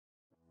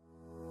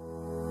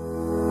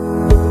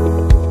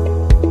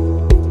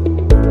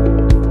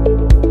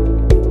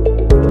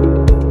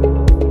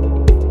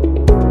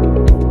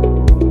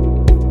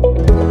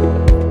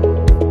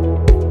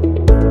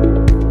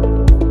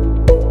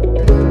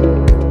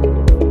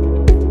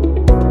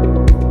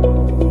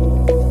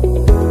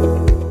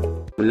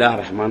الله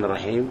الرحمن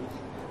الرحيم،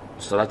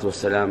 والصلاة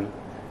والسلام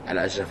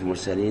على أشرف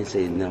المرسلين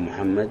سيدنا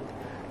محمد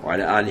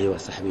وعلى آله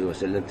وصحبه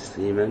وسلم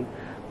تسليما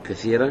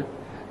كثيرا.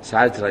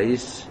 سعادة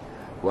رئيس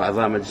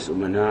وأعضاء مجلس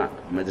أمناء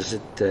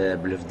مدرسة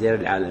بلفدير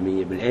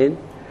العالمية بالعين،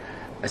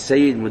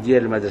 السيد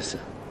مدير المدرسة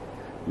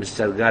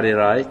مستر جاري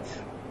رايت،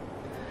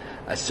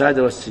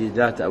 السادة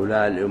والسيدات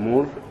أولياء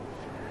الأمور،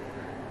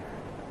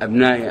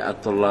 أبناء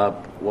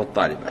الطلاب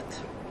والطالبات،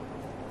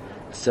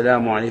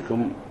 السلام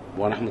عليكم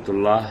ورحمة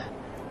الله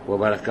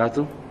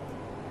وبركاته.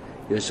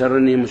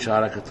 يسرني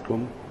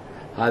مشاركتكم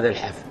هذا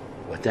الحفل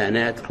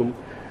وتهنئتكم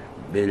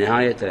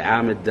بنهاية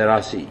العام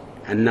الدراسي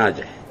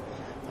الناجح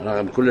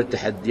رغم كل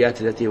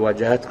التحديات التي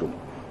واجهتكم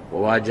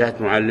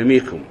وواجهت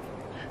معلميكم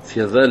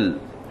في ظل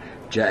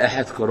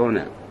جائحة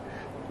كورونا،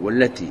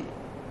 والتي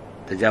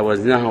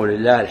تجاوزناها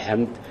ولله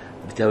الحمد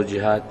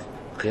بتوجيهات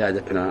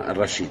قيادتنا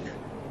الرشيدة،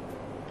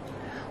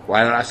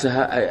 وعلى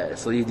رأسها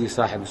سيدي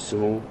صاحب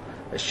السمو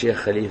الشيخ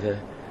خليفة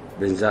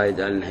بن زايد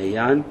آل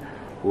نهيان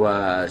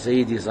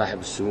وسيدي صاحب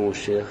السمو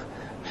الشيخ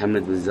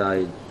محمد بن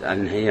زايد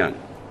آل نهيان.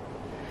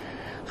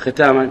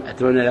 ختاما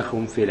أتمنى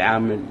لكم في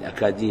العام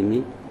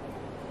الأكاديمي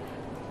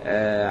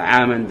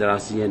عاما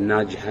دراسيا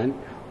ناجحا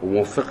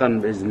وموفقا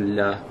بإذن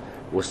الله،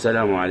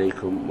 والسلام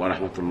عليكم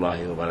ورحمة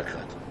الله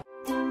وبركاته.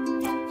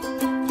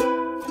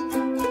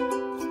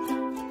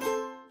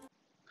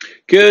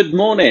 Good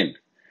morning,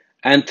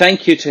 and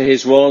thank you to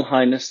His Royal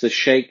Highness the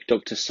Sheikh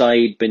Dr.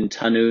 Saeed bin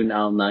Tanoon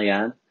Al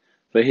Nahyan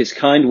for his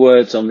kind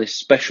words on this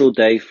special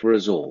day for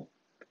us all.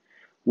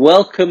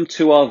 Welcome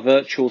to our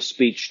virtual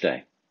speech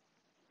day.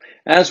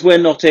 As we're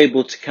not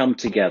able to come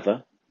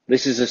together,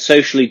 this is a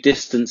socially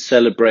distanced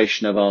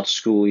celebration of our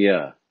school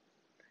year.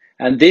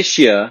 And this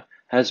year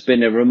has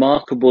been a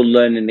remarkable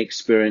learning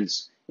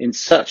experience in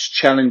such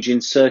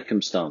challenging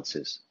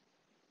circumstances.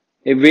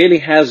 It really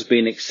has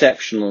been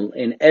exceptional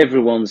in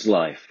everyone's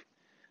life,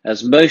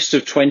 as most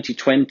of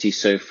 2020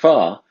 so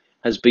far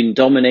has been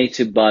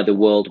dominated by the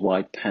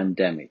worldwide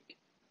pandemic.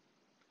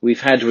 We've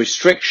had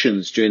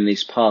restrictions during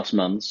these past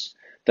months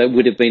that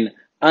would have been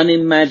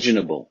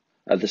unimaginable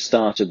at the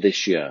start of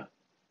this year,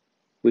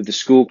 with the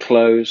school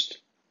closed,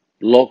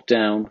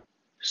 lockdown,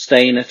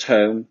 staying at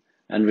home,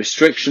 and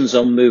restrictions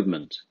on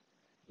movement.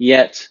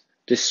 Yet,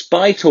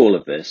 despite all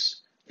of this,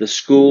 the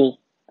school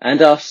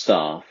and our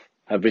staff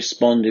have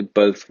responded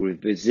both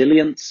with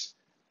resilience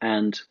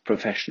and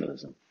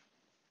professionalism.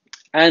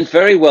 And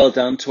very well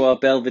done to our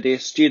Belvedere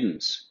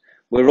students.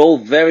 We're all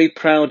very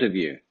proud of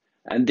you,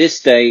 and this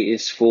day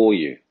is for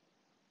you.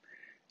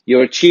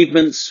 Your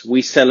achievements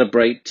we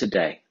celebrate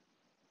today.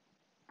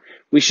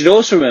 We should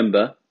also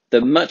remember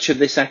that much of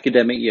this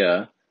academic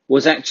year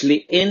was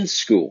actually in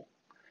school,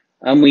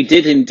 and we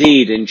did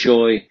indeed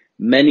enjoy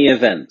many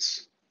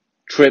events,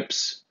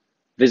 trips,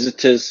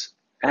 visitors,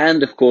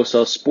 and of course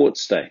our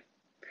sports day.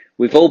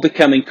 We've all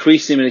become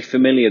increasingly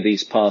familiar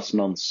these past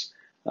months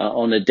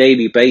on a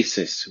daily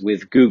basis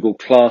with Google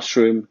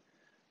Classroom,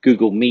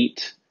 Google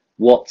Meet,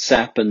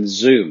 WhatsApp and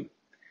Zoom.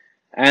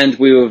 And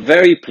we were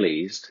very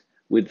pleased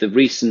with the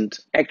recent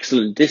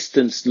excellent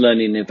distance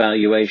learning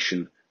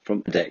evaluation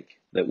from DEC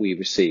that we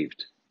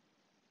received.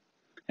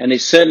 And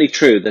it's certainly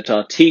true that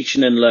our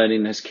teaching and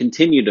learning has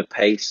continued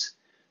apace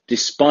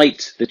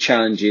despite the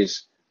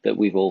challenges that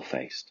we've all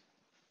faced.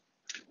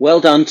 Well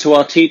done to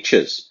our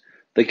teachers.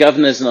 The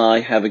governors and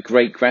I have a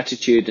great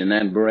gratitude and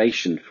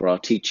admiration for our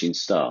teaching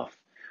staff,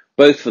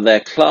 both for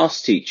their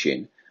class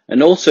teaching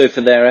and also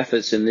for their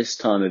efforts in this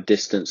time of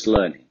distance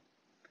learning.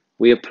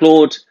 We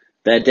applaud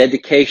their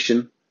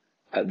dedication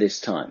at this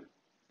time.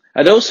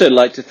 I'd also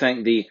like to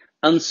thank the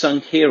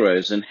unsung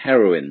heroes and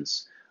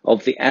heroines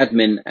of the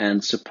admin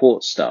and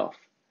support staff,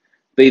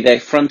 be they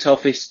front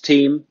office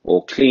team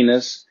or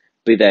cleaners,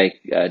 be they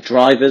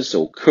drivers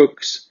or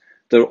cooks.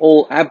 They're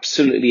all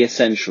absolutely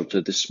essential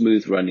to the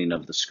smooth running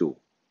of the school.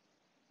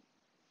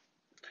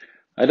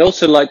 I'd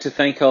also like to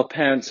thank our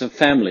parents and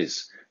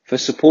families for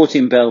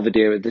supporting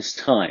Belvedere at this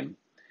time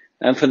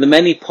and for the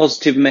many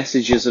positive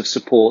messages of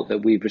support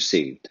that we've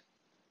received.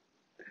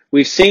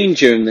 We've seen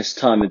during this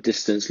time of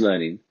distance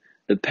learning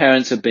that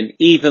parents have been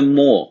even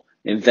more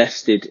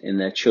invested in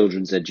their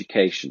children's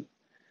education,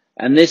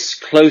 and this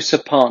closer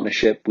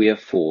partnership we have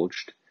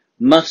forged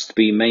must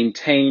be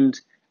maintained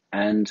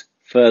and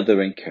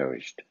further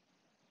encouraged.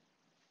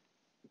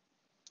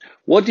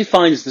 What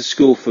defines the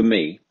school for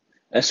me,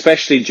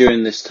 especially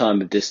during this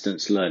time of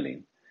distance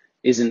learning,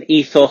 is an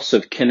ethos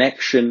of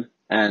connection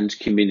and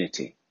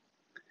community.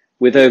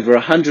 With over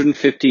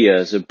 150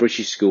 years of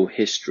British school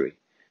history,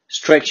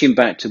 stretching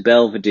back to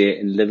Belvedere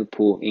in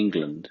Liverpool,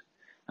 England,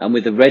 and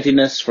with a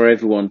readiness for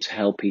everyone to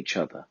help each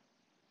other.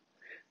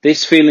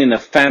 This feeling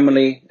of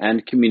family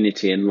and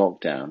community in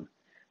lockdown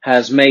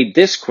has made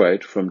this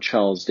quote from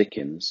Charles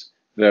Dickens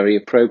very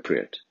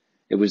appropriate.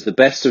 It was the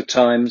best of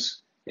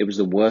times, it was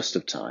the worst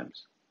of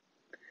times.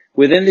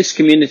 Within this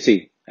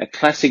community, a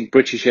classic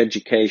British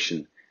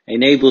education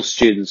enables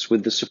students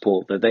with the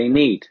support that they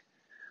need,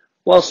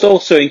 whilst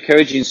also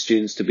encouraging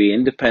students to be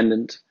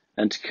independent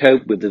and to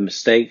cope with the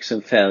mistakes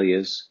and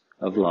failures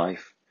of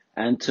life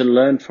and to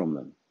learn from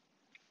them.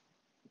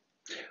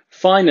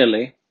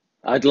 Finally,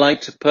 I'd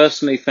like to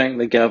personally thank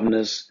the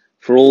governors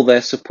for all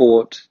their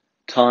support,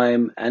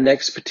 time and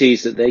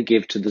expertise that they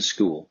give to the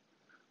school,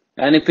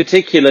 and in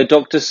particular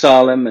Dr.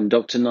 Salem and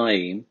Dr.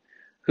 Naeem,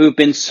 who have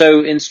been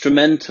so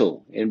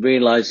instrumental in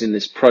realising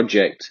this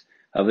project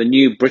of a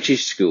new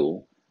British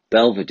school,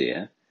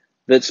 Belvedere,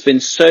 that's been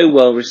so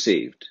well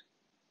received.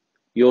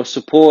 Your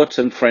support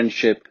and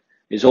friendship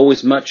is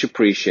always much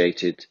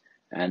appreciated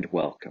and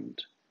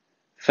welcomed.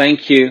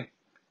 Thank you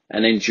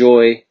and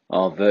enjoy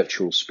our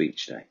virtual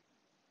speech day.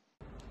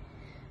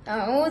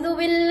 أعوذ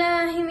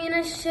بالله من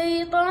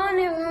الشيطان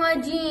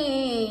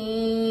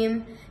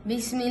الرجيم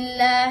بسم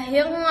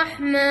الله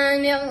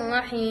الرحمن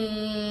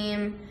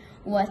الرحيم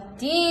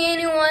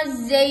والتين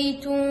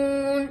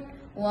والزيتون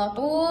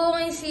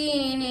وطور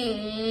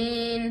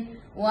سينين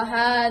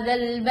وهذا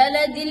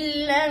البلد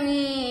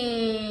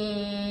الأمين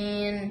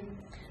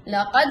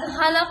لقد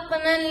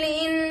خلقنا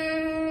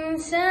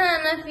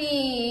الإنسان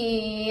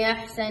في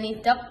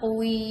أحسن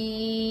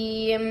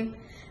تقويم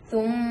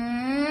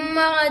ثم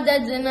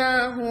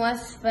رددناه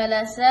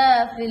أسفل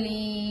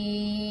سافلين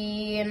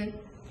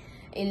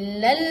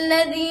إلا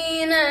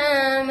الذين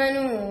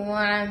آمنوا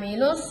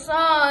وعملوا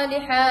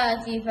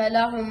الصالحات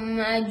فلهم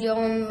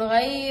أجر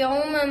غير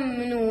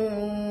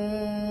ممنون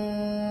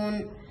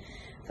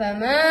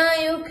فما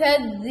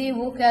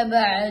يكذبك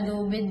بعد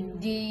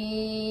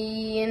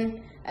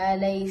بالدين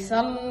أليس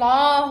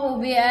الله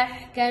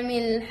بأحكم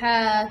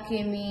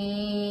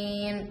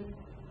الحاكمين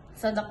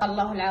صدق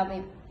الله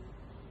العظيم.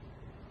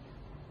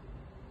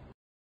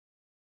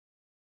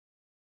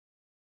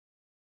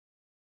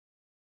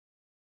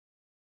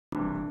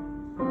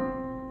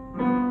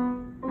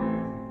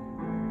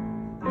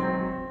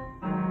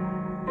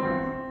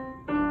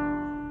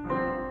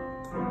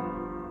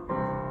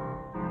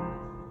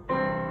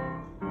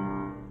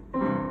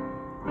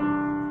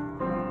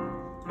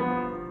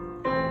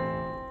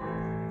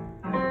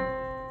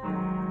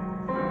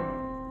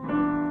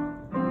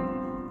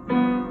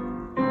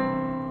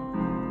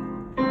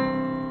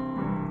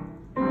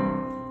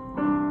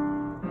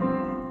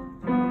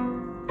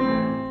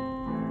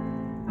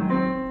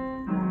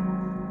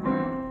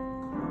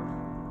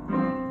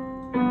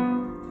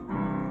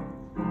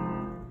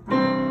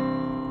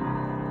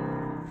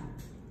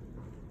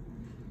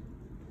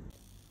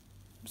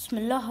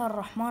 Bismillah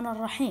ar-Rahman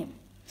ar-Rahim.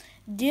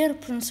 Dear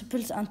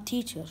principals and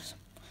teachers,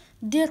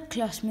 dear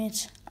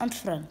classmates and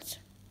friends,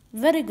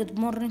 very good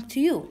morning to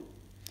you.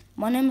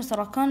 My name is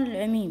Rakan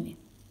al-Amimi.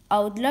 I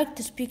would like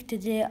to speak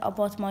today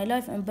about my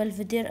life in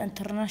Belvedere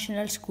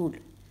International School.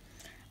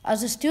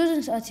 As a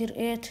student at year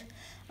 8,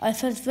 I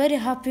felt very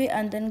happy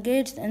and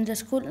engaged in the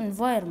school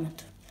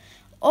environment.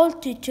 All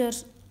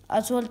teachers,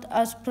 as well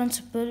as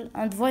principal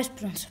and vice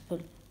principal,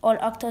 all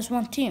act as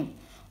one team,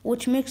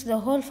 which makes the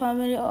whole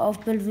family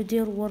of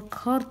Belvedere work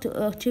hard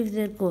to achieve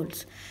their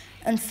goals.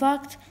 In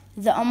fact,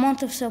 the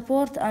amount of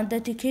support and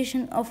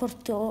dedication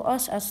offered to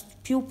us as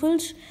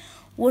pupils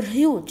were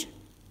huge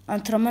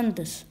and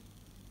tremendous,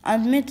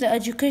 and made the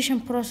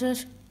education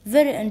process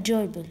very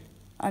enjoyable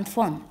and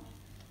fun.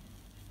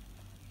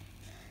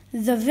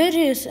 The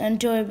various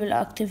enjoyable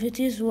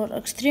activities were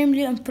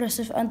extremely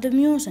impressive and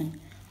amusing.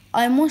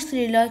 I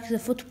mostly liked the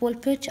football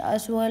pitch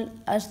as well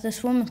as the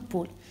swimming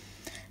pool.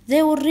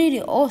 They were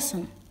really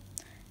awesome.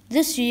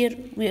 This year,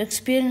 we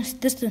experienced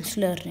distance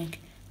learning.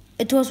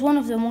 It was one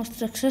of the most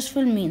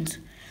successful means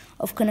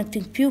of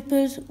connecting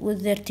pupils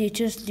with their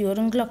teachers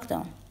during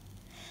lockdown.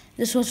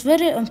 This was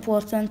very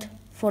important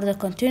for the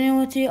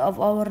continuity of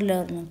our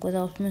learning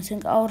without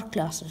missing our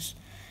classes.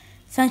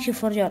 Thank you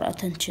for your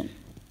attention.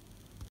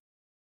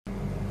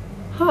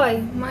 Hi,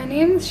 my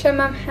name is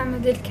Shama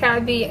Mohammed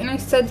Al-Ka'bi and I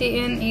study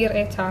in Year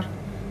 8R.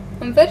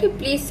 I'm very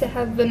pleased to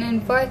have been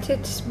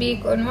invited to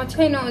speak on what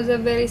I know is a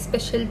very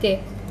special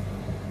day.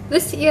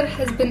 This year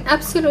has been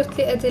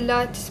absolutely a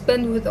delight to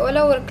spend with all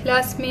our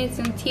classmates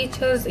and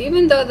teachers,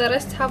 even though the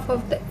rest half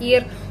of the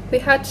year we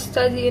had to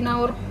study in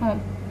our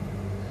home.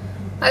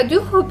 I do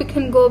hope we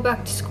can go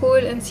back to school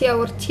and see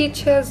our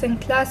teachers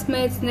and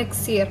classmates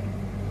next year.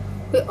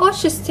 We all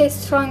should stay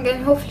strong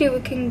and hopefully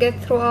we can get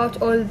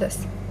throughout all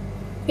this.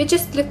 You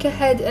just look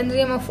ahead and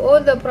dream of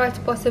all the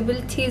bright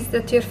possibilities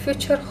that your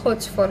future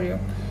holds for you.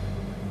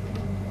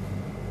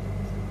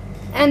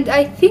 And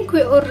I think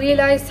we all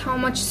realize how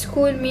much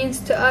school means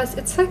to us.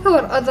 It's like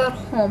our other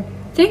home.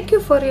 Thank you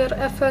for your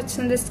efforts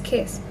in this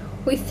case.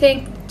 We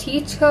thank the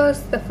teachers,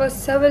 the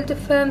first civil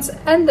defense,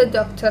 and the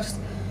doctors.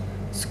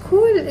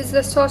 School is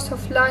the source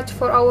of light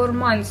for our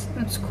minds.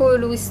 In school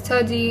we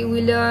study,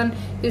 we learn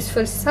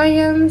useful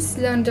science,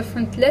 learn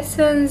different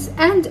lessons,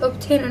 and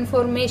obtain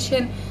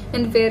information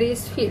in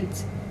various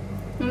fields.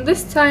 In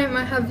this time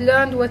I have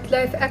learned what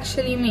life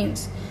actually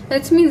means.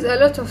 It means a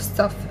lot of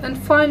stuff, and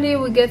finally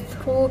we get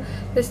through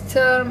this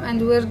term and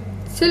we're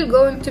still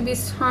going to be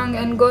strong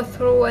and go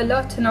through a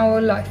lot in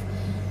our life.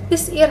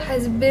 This year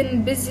has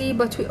been busy,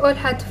 but we all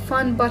had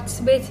fun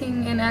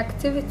participating in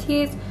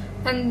activities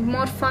and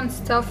more fun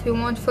stuff. We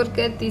won't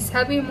forget these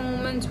happy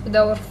moments with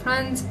our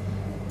friends,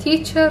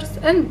 teachers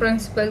and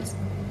principals.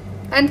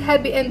 And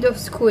happy end of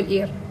school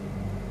year.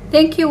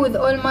 Thank you with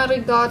all my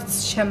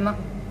regards, Shema.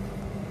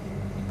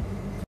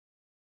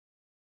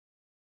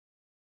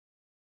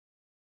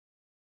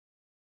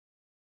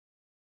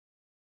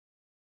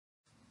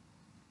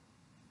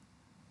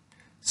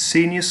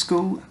 Senior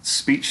School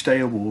Speech Day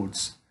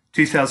Awards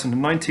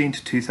 2019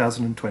 to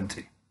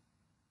 2020.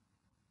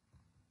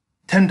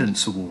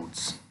 Attendance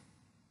Awards.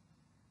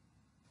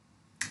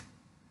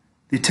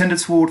 The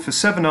Attendance Award for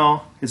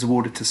 7R is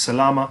awarded to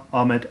Salama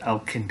Ahmed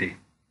Al-Kindi.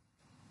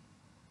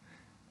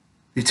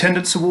 The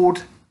Attendance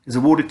Award is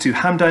awarded to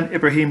Hamdan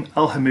Ibrahim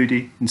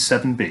Al-Hamoudi in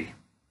 7B.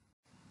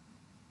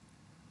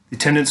 The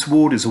Attendance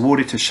Award is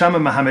awarded to Shama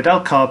Mohammed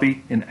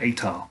Al-Kabi in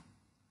 8R.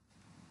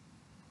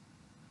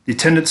 The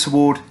Attendance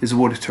Award is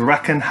awarded to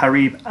Rakan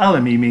Harib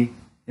Al-Amimi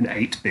in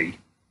 8B.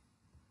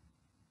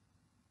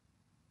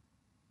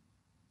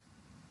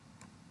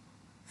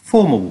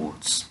 Form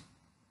Awards.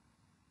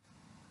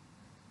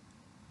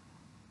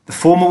 The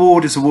Form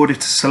Award is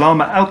awarded to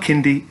Salama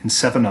Al-Kindi in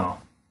 7R.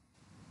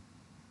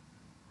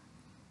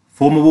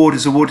 Form Award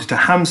is awarded to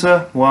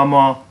Hamza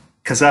Muammar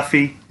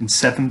Kazafi in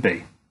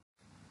 7B.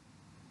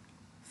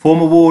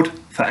 Form Award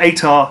for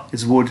 8R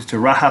is awarded to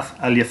Rahaf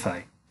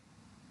Al-Yafai.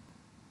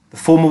 The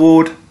Form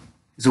Award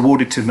is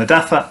awarded to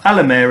Madafa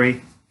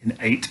Al-Ameri in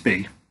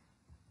 8B.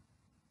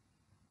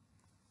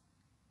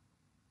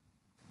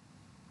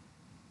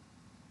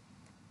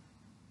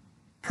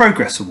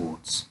 Progress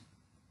Awards.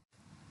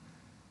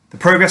 The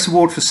Progress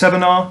Award for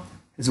 7R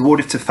is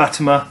awarded to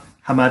Fatima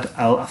Hamad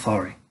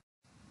Al-Athari.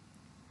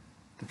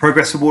 The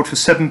Progress Award for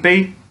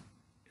 7B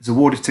is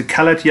awarded to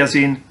Khaled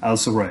Yazin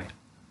Al-Zuray.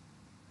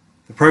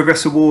 The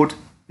Progress Award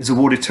is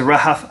awarded to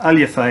Rahaf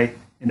Al-Yafai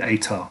in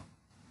 8R.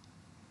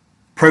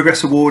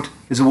 Progress Award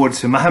is awarded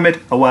to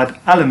Mohammed Awad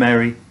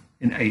Al-Ameri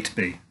in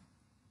 8B.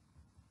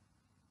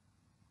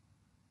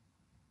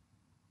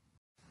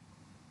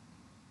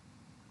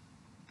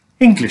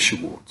 English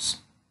Awards.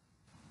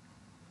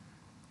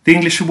 The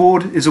English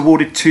Award is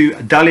awarded to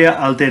Adalia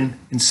Aldin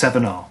in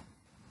 7R.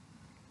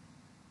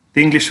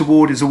 The English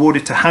Award is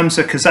awarded to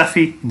Hamza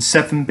Kazafi in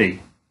 7B.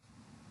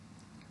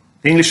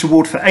 The English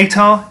Award for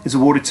 8R is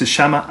awarded to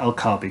Shama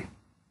Al-Kabi.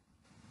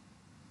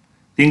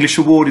 The English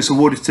Award is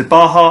awarded to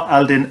Baha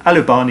Aldin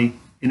Alubani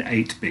in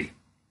 8B.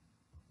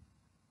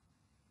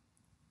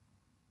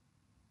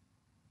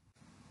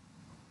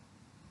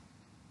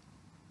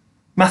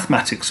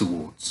 Mathematics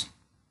Awards.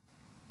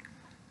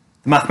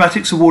 The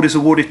Mathematics Award is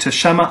awarded to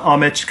Shama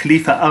Ahmed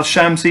Khalifa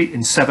Al-Shamsi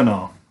in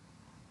 7R.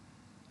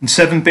 In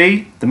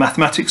 7B, the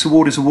Mathematics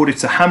Award is awarded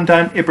to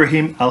Hamdan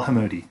Ibrahim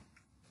Al-Hamoudi.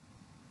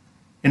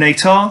 In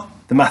 8R,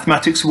 the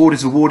Mathematics Award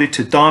is awarded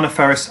to Dana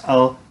Faris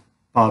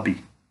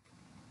Al-Barbi.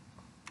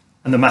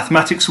 And the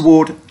Mathematics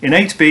Award in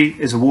 8B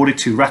is awarded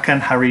to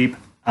Rakan Harib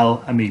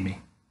Al-Amimi.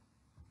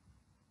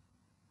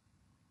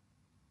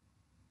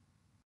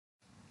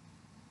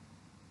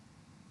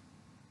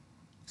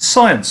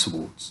 Science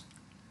Awards.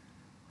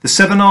 The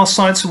 7R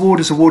Science Award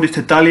is awarded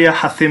to Dalia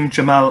Hathim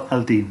Jamal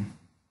Al-Din.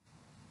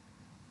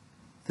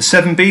 The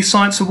 7B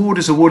Science Award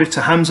is awarded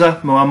to Hamza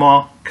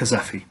Muammar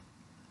Kazafi.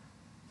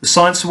 The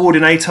Science Award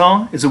in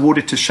 8R is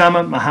awarded to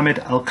Shama Mohammed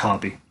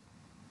Al-Kabi.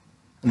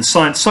 And the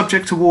Science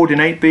Subject Award in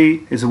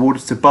 8B is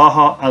awarded to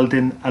Baha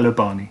Aldin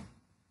Alubani.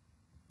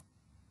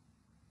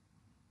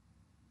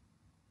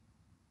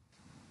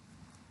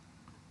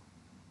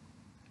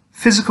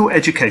 Physical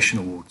Education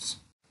Awards.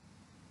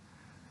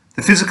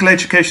 The Physical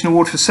Education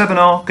Award for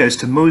 7R goes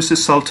to Musa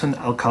Sultan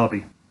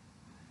Al-Kabi.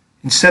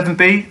 In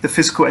 7B, the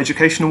Physical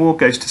Education Award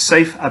goes to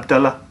Saif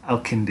Abdullah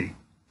Al-Kindi.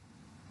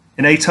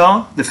 In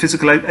 8R, the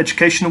Physical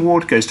Education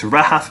Award goes to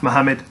Rahaf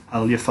Mohammed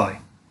Al-Yafai.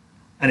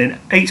 And in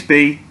 8B,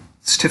 the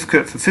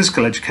Certificate for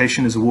Physical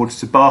Education is awarded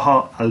to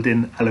Baha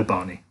Aldin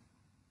Alubani.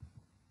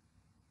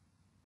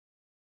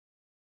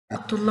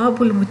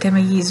 الطلاب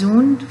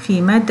المتميزون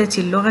في مادة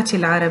اللغة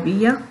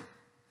العربية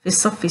في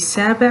الصف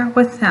السابع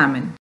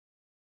والثامن: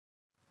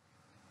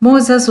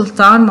 موزة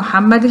سلطان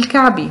محمد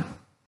الكعبي،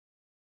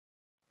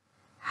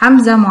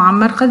 حمزة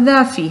معمر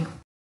قذافي،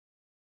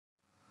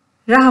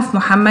 رهف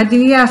محمد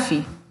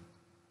اليافي،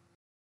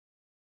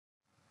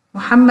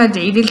 محمد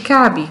عيد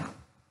الكعبي.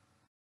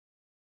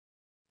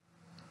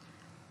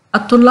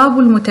 الطلاب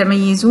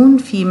المتميزون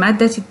في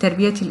مادة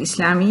التربية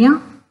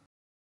الإسلامية: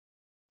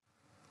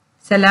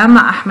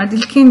 سلامة أحمد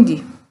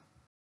الكندي،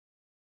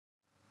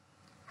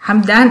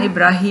 حمدان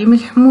إبراهيم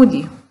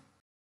الحمودي،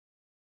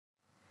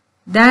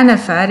 دانا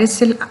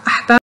فارس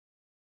الأحباب،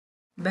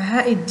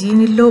 بهاء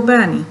الدين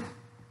اللوباني.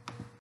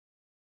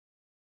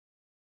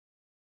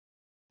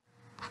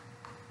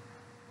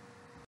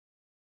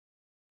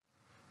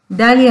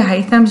 داليا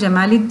هيثم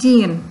جمال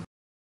الدين،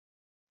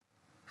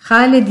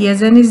 خالد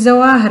يزن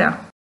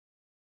الزواهرة،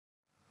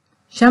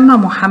 شمة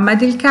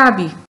محمد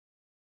الكعبي.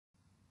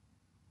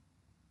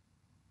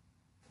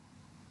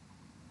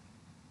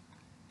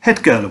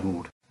 Head Girl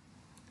Award.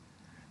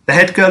 The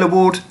Head Girl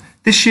Award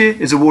this year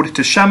is awarded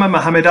to Shama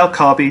Mohammed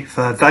Al-Kabi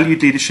for her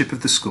valued leadership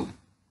of the school.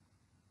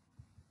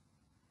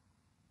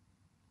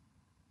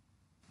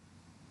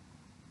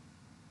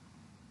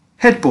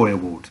 Head Boy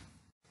Award.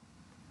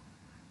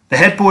 The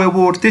Head Boy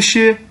Award this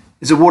year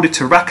is awarded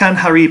to Rakan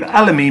Harib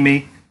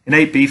Alamimi in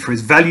 8B for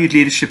his valued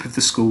leadership of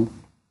the school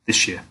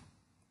this year.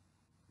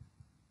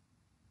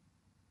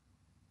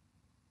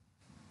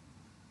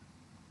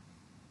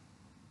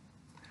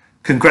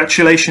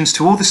 Congratulations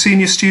to all the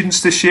senior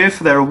students this year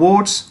for their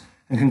awards,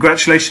 and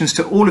congratulations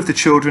to all of the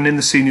children in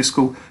the senior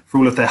school for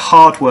all of their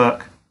hard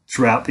work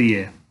throughout the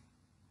year.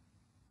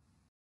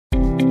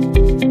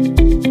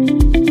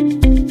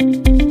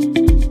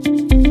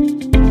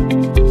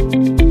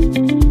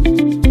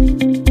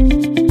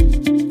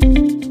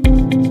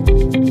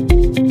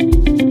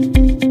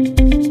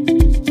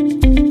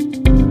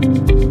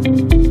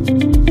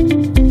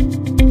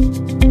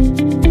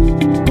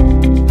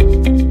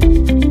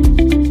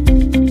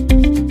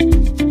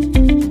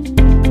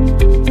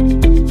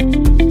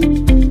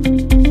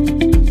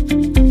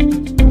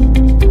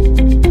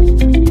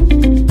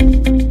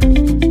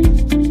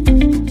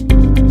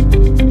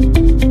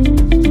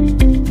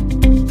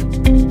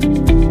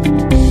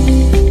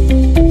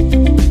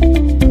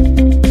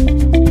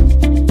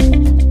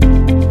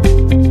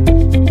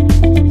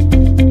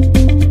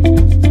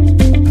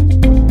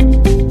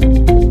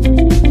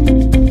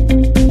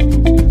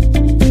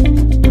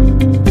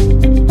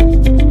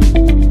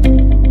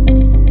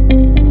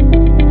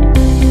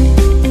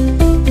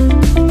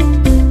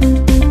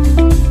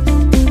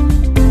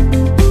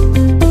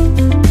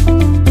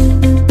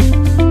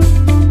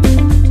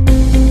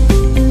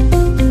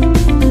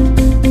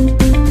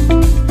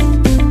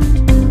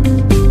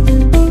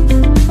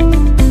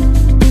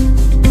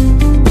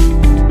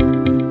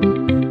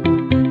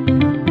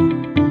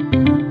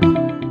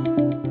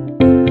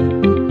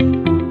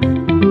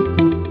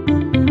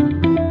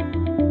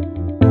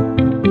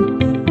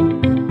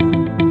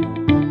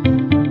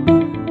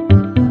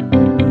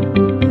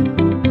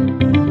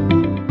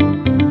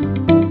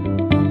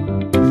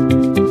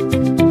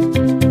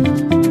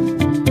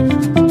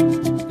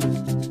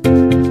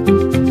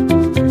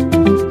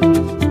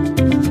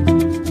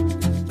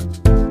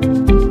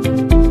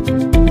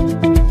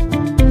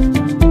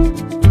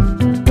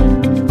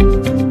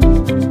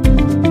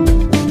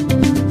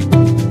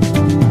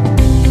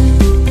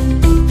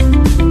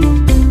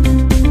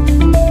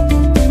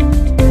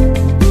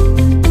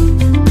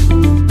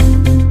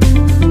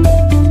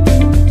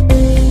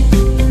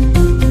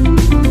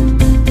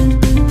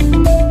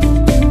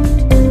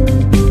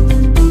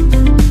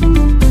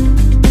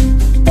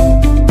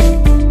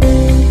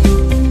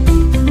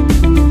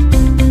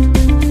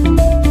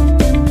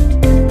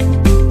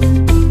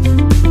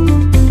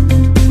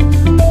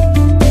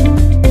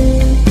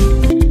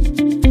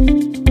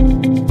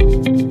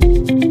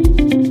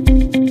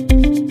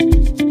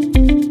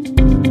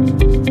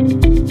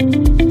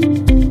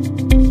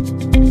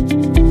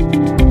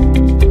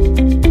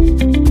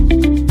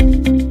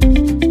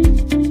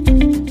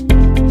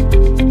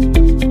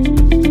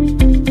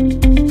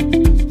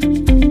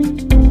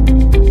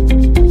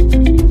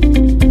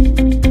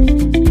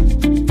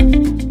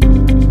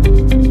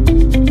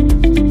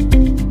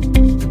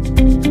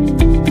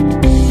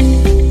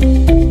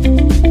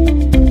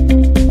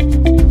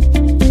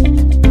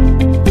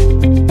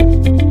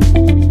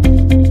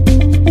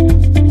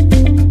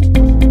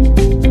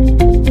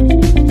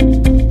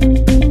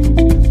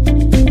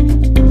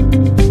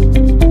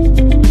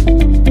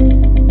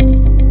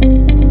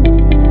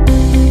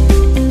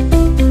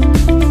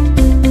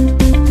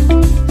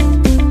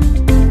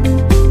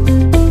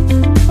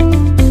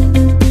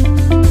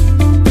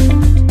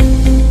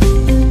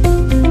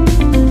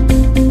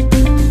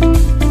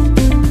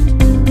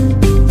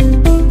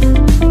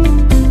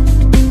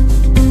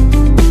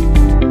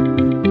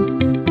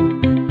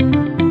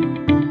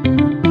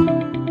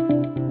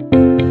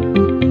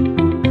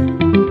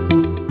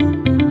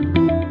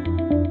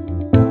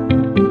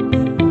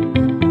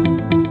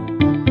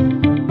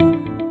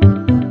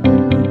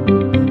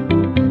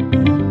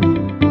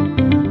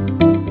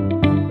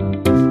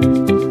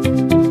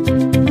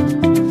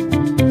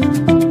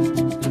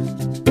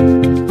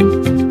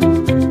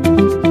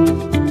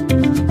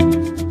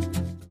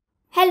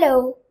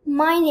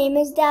 My name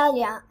is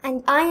Dahlia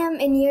and I am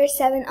in Year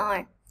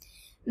 7R.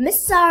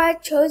 Miss Sarah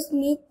chose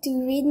me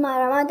to read my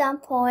Ramadan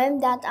poem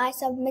that I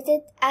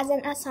submitted as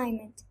an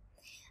assignment.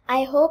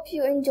 I hope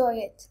you enjoy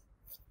it.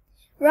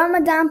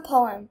 Ramadan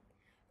poem.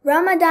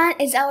 Ramadan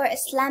is our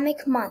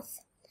Islamic month.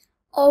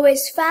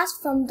 Always fast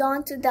from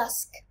dawn to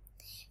dusk.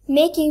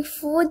 Making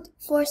food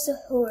for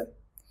suhoor.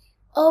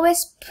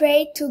 Always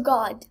pray to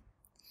God.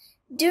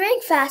 During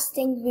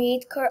fasting,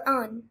 read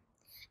Quran.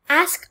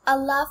 Ask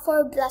Allah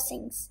for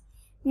blessings.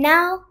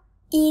 Now,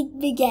 Eid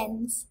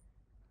begins.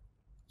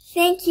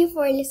 Thank you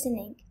for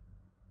listening.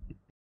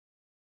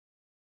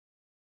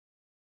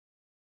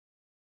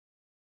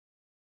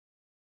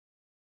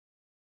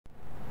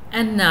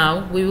 And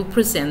now we will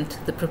present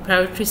the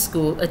Preparatory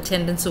School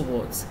Attendance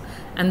Awards,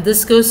 and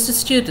this goes to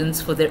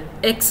students for their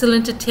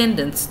excellent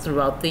attendance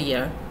throughout the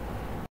year.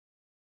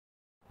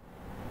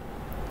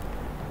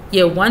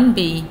 Year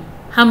 1B,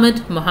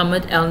 Hamid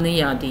Muhammad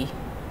Al-Niyadi.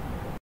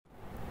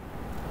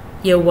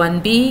 Year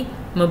 1B,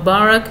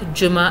 Mubarak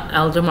Juma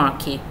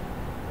Al-Damarki.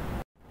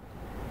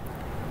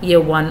 Year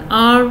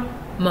 1R,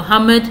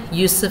 Muhammad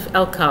Yusuf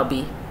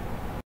Al-Kabi.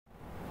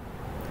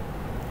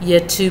 Year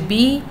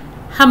 2B,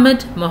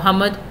 Hamid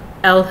Muhammad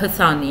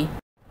Al-Hathani.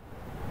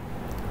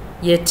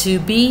 Year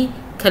 2B,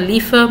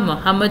 Khalifa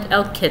Muhammad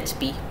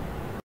Al-Ketbi.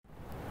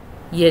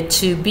 Year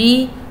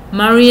 2B,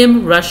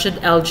 Mariam Rashid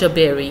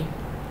Al-Jaberi.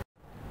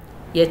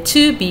 Year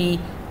 2B,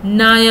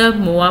 Naya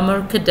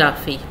Muammar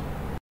Gaddafi.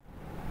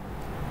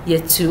 Year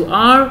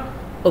 2R,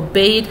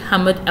 Obaid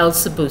Hamid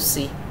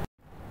Al-Sabusi.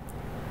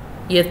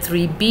 Year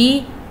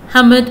 3B,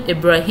 Hamid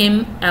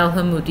Ibrahim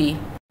Al-Hamoudi.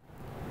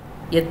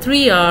 Year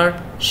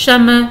 3R,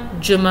 Shama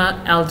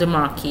Juma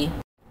Al-Damarki.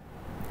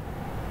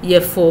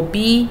 Year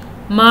 4B,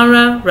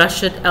 Mara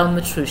Rashid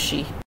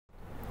Al-Matrushi.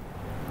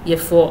 Year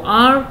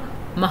 4R,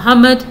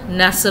 Muhammad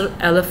Nasser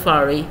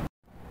Al-Afari.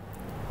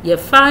 Year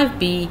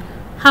 5B,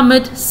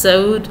 Hamid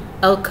Saud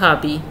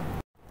Al-Kabi.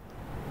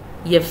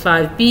 Year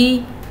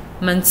 5B,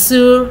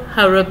 Mansoor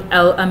Harab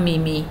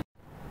Al-Amimi.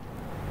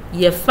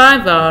 Year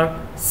 5R,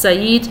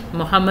 Saeed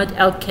Muhammad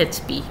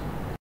Al-Ketbi.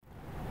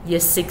 Year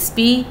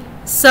 6B,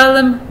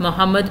 Salim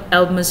Muhammad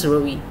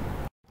Al-Mazroui.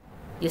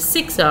 Year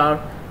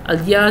 6R,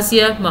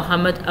 Al-Yazia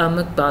Muhammad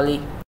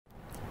Al-Makbali.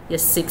 Year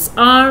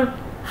 6R,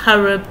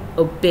 Harab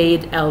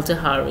Obaid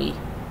Al-Dahari.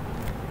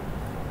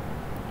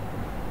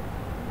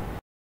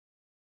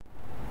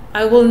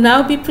 I will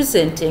now be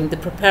presenting the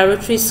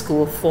Preparatory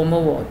School Form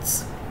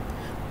Awards.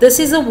 This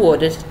is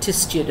awarded to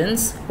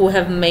students who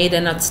have made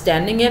an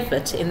outstanding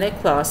effort in their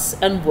class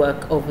and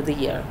work over the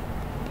year.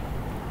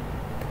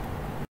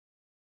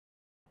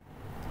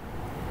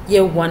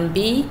 Year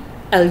 1B,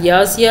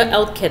 Al-Yazia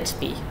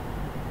Al-Ketbi.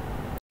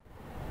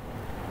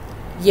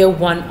 Year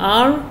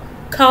 1R,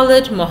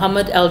 Khalid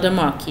Muhammad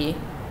Al-Damarki.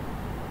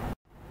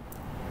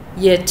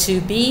 Year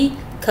 2B,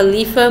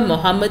 Khalifa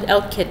Muhammad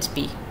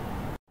Al-Ketbi.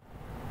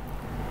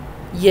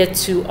 Year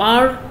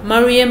 2R,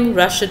 Mariam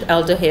Rashid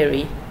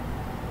Al-Daheri.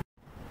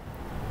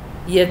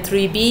 Year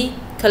 3B,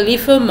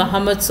 Khalifa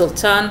Muhammad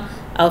Sultan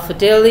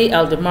Al-Fadeli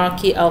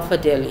Al-Damarki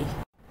Al-Fadeli.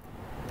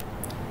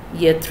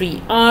 Year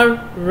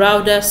 3R,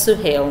 Rauda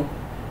Suhail.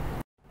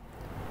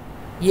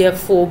 Year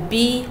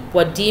 4B,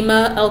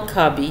 Wadima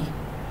Al-Kabi.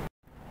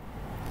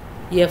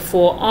 Year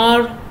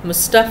 4R,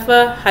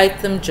 Mustafa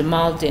Haitham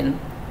Jamaldin.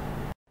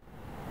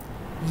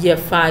 Year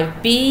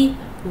 5B,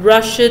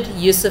 Rashid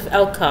Yusuf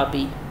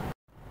Al-Kabi.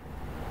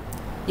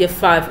 Year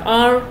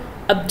 5R,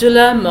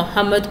 Abdullah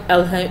Muhammad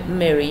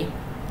Al-Hamiri.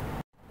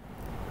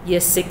 Year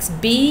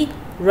 6B,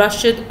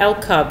 Rashid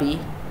Al-Kabi.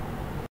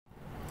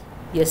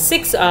 Year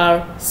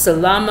 6R,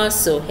 Salama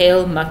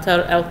Sohail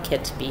Matar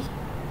Al-Ketbi.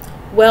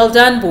 Well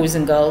done, boys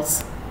and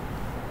girls.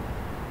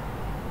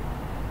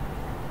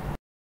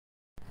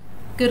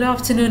 Good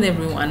afternoon,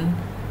 everyone.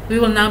 We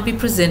will now be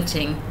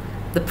presenting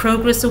the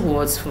Progress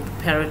Awards for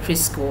Preparatory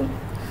School.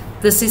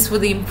 This is for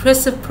the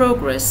impressive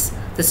progress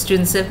the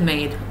students have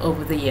made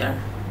over the year.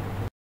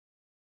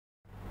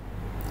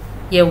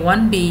 Year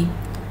 1B,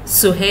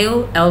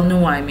 Suhail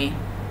Al-Nuaimi.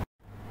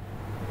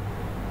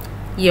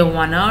 Year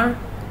 1R,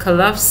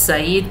 Khalaf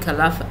Saeed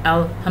Khalaf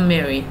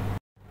Al-Hamiri.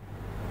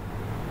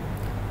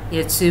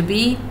 Year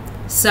 2B,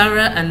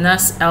 Sarah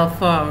Anas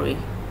Al-Fawri.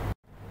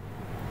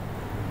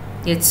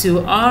 Year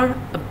 2R,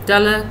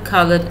 Abdullah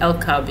Khalid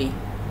Al-Kabi.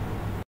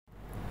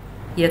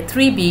 Year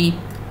 3B,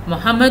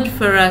 Muhammad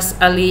Faraz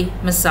Ali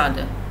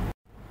Masada.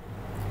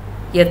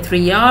 Year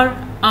 3R,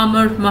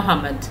 Amr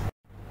Muhammad.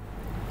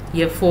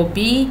 Year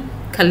 4B,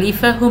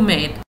 Khalifa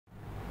Humaid.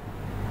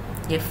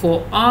 Year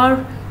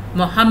 4R,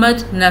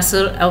 Muhammad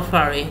Nasser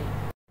Al-Fari.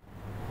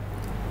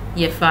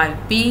 Year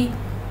 5B,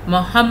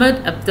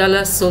 Muhammad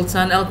Abdullah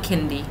Sultan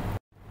Al-Kindi.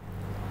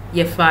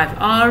 Year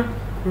 5R,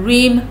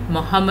 Reem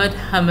Muhammad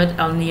Hamid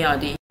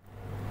Al-Niyadi.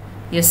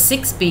 Year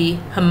 6B,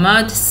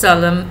 Hamad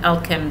Salam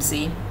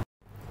Al-Kemzi.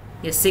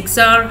 Year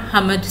 6R,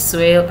 Hamid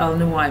Suhail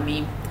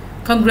Al-Nuaimi.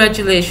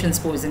 Congratulations,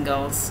 boys and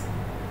girls.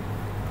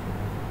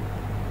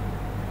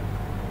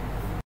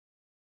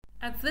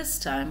 At this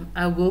time,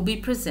 I will be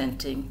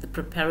presenting the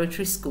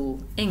Preparatory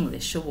School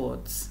English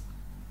Awards.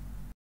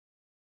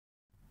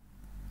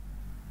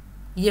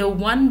 Year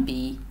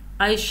 1B,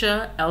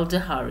 Aisha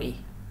Al-Dahari.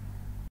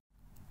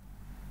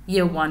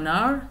 Year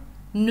 1R,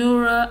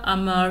 Noura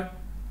Amar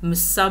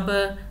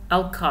Musaba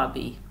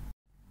Al-Kabi.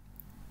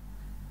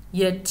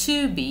 Year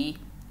 2B,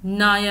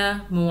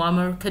 Naya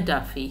Muammar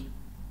Gaddafi.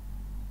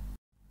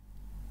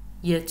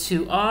 Year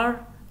 2R,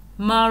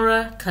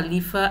 Mara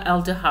Khalifa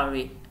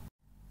Al-Dahari.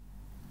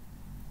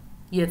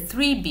 Year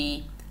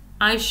 3B,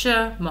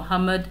 Aisha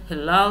Muhammad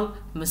Hilal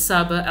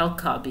Musaba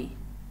Al-Kabi.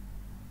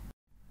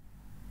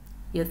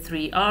 Year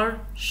 3R,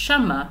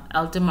 Shama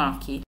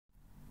Al-Damarki.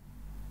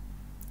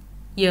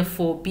 Year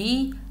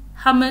 4B,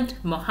 Hamid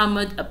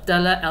Muhammad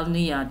Abdullah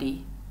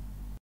Al-Niyadi.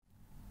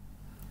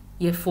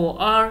 Year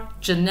 4R,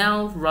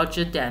 Janelle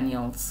Roger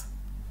Daniels.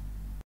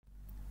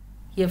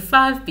 Year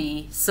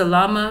 5B,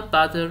 Salama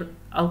Badr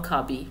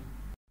Al-Kabi.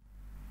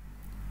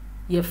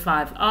 Year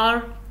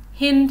 5R,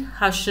 Hind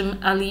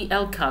Hashim Ali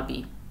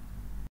Al-Kabi.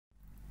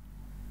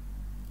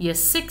 Year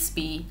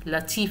 6B,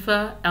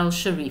 Latifa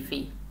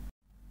Al-Sharifi.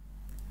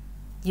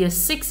 Year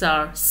 6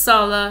 are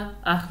Salah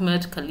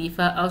Ahmed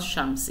Khalifa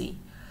Al-Shamsi.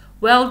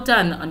 Well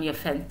done on your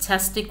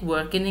fantastic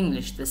work in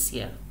English this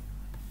year.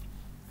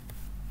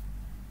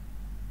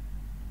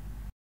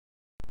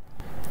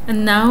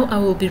 And now I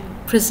will be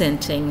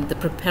presenting the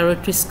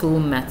Preparatory School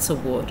Maths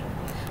Award.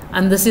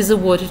 And this is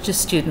awarded to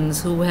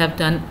students who have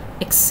done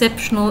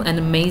exceptional and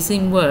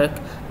amazing work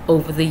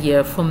over the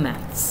year for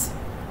maths.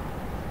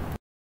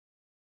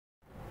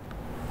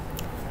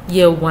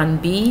 Year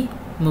 1B,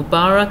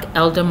 Mubarak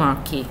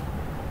Eldamarki.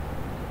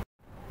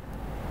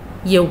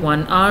 Year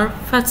 1R,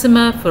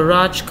 Fatima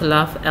Faraj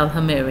Khalaf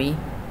Al-Hameri.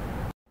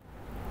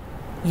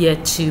 Year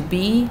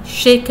 2B,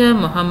 Sheikha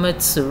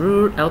Muhammad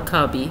Surur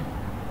Al-Kabi.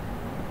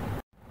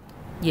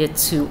 Year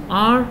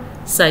 2R,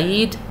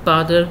 Saeed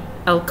Badr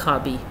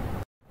Al-Kabi.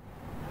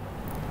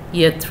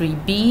 Year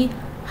 3B,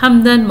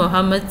 Hamdan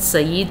Muhammad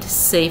Saeed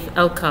Saif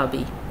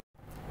Al-Kabi.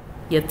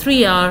 Year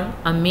 3R,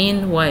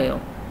 Amin Wael.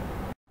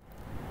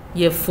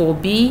 Year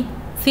 4B,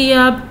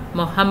 Thiab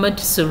Muhammad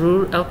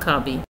Surur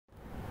Al-Kabi.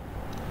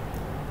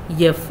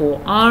 Year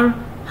 4R,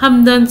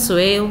 Hamdan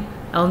Suhail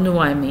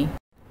Al-Nuaimi.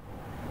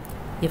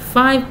 Year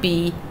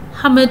 5B,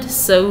 Hamid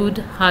Saud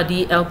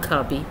Hadi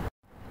Al-Kabi.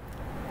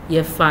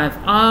 Year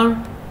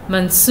 5R,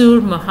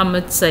 Mansoor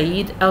Muhammad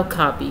Saeed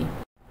Al-Kabi.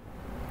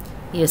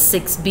 Year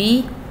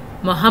 6B,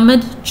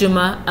 Muhammad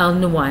Juma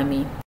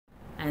Al-Nuaimi.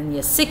 And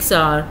Year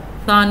 6R,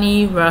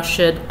 Thani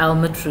Rashid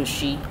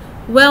Al-Matrushi.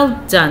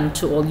 Well done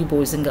to all you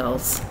boys and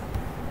girls.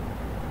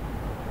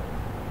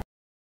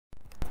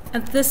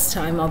 At this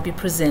time, I'll be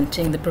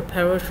presenting the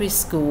Preparatory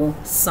School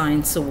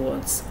Science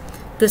Awards.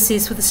 This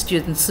is for the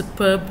students'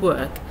 superb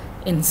work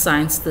in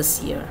science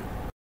this year.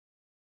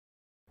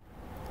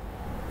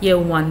 Year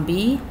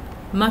 1B,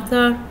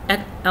 Mathar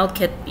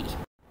Al-Ketbi.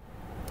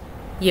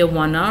 Year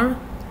 1R,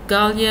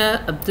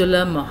 Galia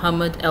Abdullah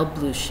Muhammad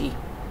Al-Blushi.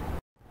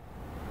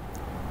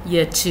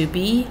 Year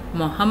 2B,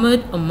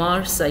 Muhammad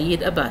Omar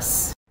Saeed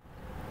Abbas.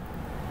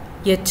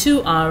 Year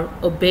 2R,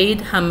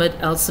 Obaid Hamid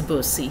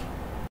Al-Sabusi.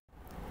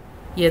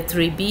 Year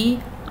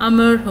 3B,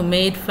 Amr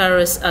Humaid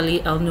Faris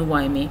Ali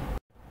Al-Nuwaimi.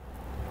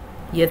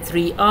 Year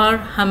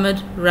 3R,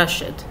 Hamid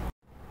Rashid.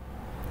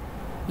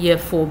 Year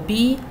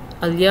 4B,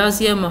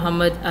 Al-Yazia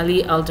Muhammad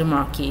Ali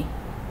Al-Damarki.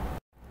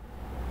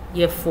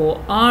 Year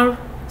 4R,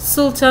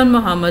 Sultan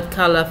Muhammad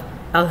Khalaf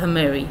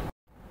Al-Hameri.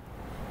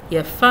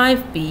 Year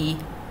 5B,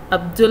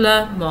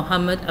 Abdullah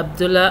Muhammad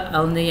Abdullah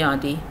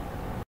Al-Nayadi.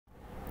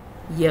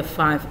 Year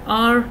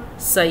 5R,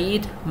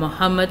 Saeed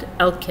Muhammad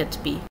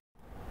Al-Ketbi.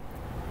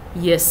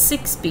 Year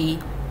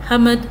 6B,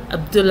 Hamid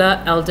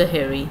Abdullah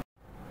Al-Dahiri.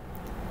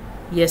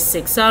 Year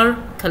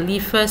 6R,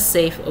 Khalifa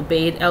Saif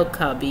Obaid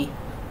Al-Kabi.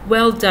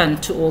 Well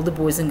done to all the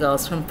boys and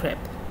girls from Prep.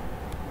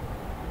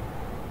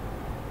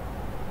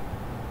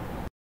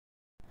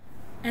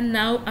 And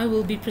now I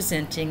will be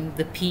presenting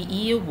the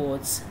PE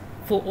Awards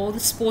for all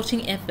the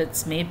sporting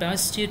efforts made by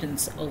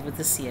students over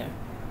this year.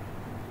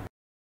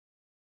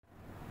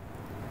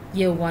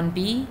 Year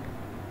 1B,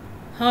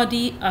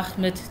 Hadi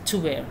Ahmed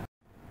Tuwer.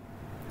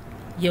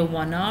 Year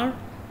 1R,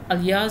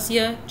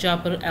 Al-Yazia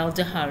Jabr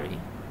Al-Dahari.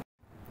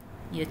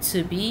 Year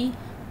 2B,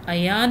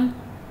 Ayan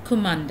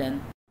Kumandan.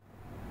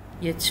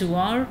 Year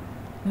 2R,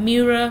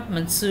 Mira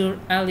Mansoor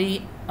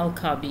Ali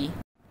Al-Kabi.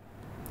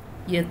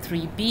 Year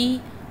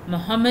 3B,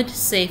 Muhammad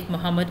Saif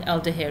Muhammad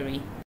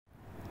Al-Dahiri.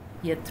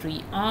 Year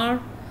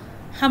 3R,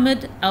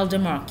 Hamid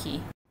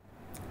Al-Damarki.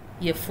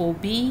 Year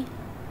 4B,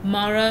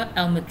 Mara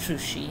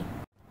Al-Matrushi.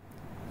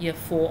 Year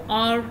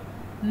 4R,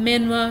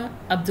 Menwa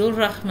Abdul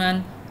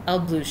Rahman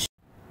Al-Blushi.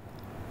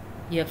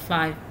 Year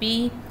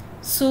 5B,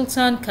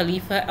 Sultan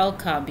Khalifa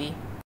Al-Kabi.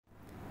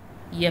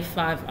 Year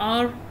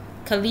 5R,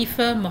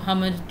 Khalifa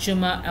Muhammad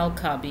Juma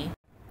Al-Kabi.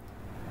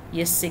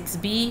 Year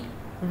 6B,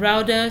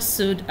 Rauda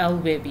Sud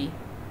Al-Webi.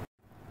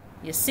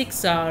 Year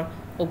 6R,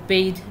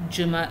 Obaid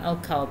Juma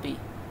Al-Kalbi.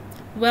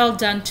 Well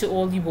done to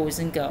all you boys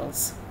and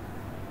girls.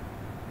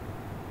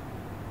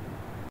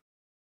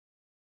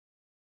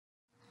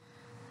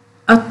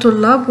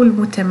 الطلاب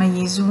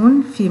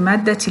المتميزون في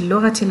مادة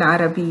اللغة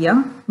العربية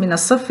من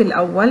الصف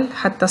الأول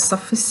حتى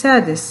الصف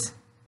السادس: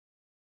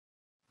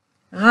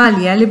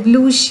 غالية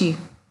البلوشي،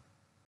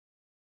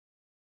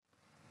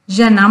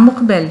 جنى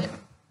مقبل،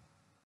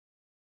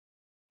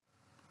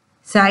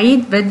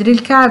 سعيد بدر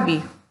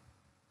الكعبي،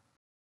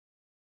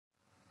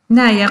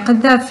 نايا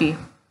قذافي،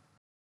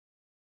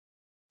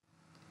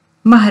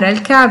 مهرة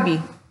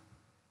الكعبي،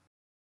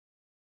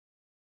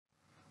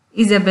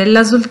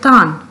 إيزابيلا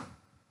زلطان،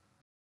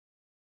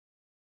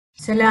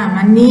 سلام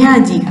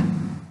النيادي،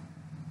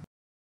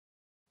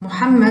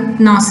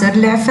 محمد ناصر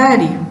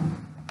العفاري،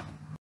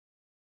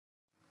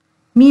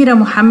 ميرا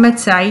محمد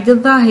سعيد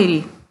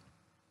الظاهري،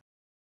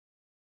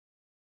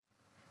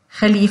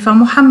 خليفة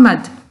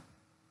محمد،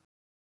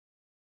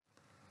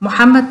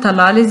 محمد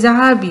طلال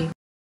الزعابي،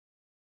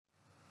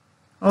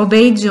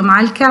 عبيد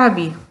جمعة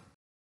الكعبي،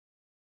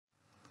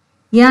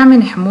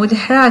 يامن حمود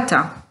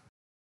حراتة.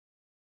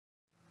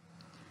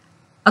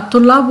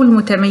 الطلاب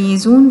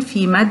المتميزون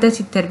في مادة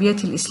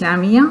التربية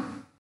الإسلامية: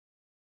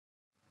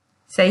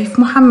 سيف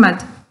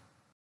محمد،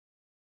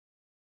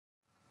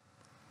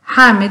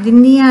 حامد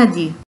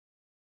النيادي،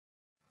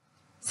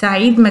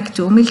 سعيد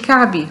مكتوم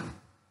الكعبي،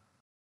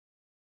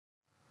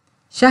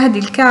 شهد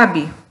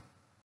الكعبي،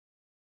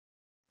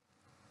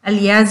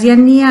 اليازيا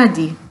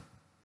النيادي،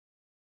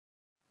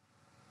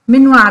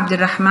 منوى عبد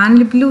الرحمن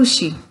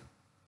البلوشي،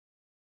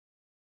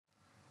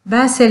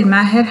 باسل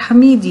ماهر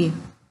حميدي،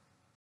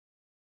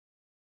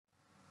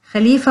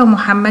 خليفة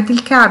محمد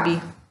الكعبي،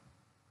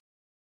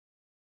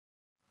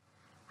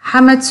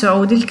 حمد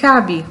سعود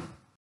الكعبي،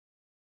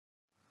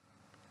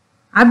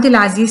 عبد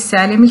العزيز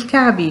سالم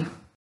الكعبي.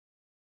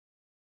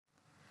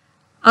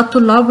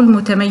 الطلاب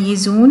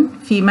المتميزون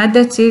في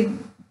مادة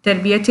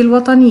التربية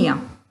الوطنية: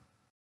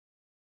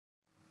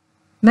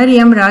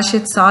 مريم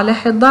راشد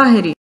صالح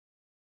الظاهري،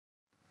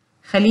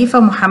 خليفة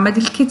محمد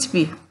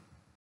الكتبي،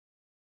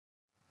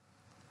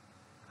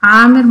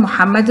 عامر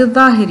محمد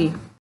الظاهري،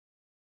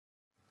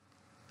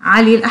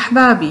 علي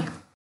الأحبابي،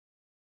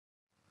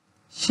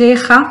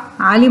 شيخة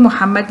علي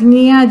محمد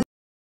النيادي،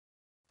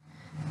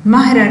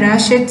 مهرة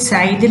راشد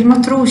سعيد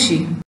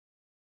المطروشي،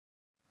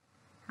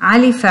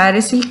 علي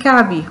فارس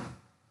الكعبي،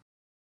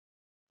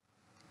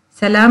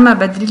 سلامة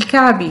بدر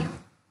الكعبي،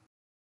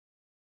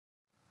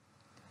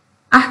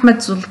 أحمد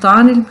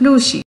سلطان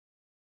البلوشي،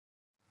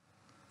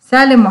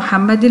 سالم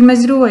محمد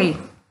المزروعي.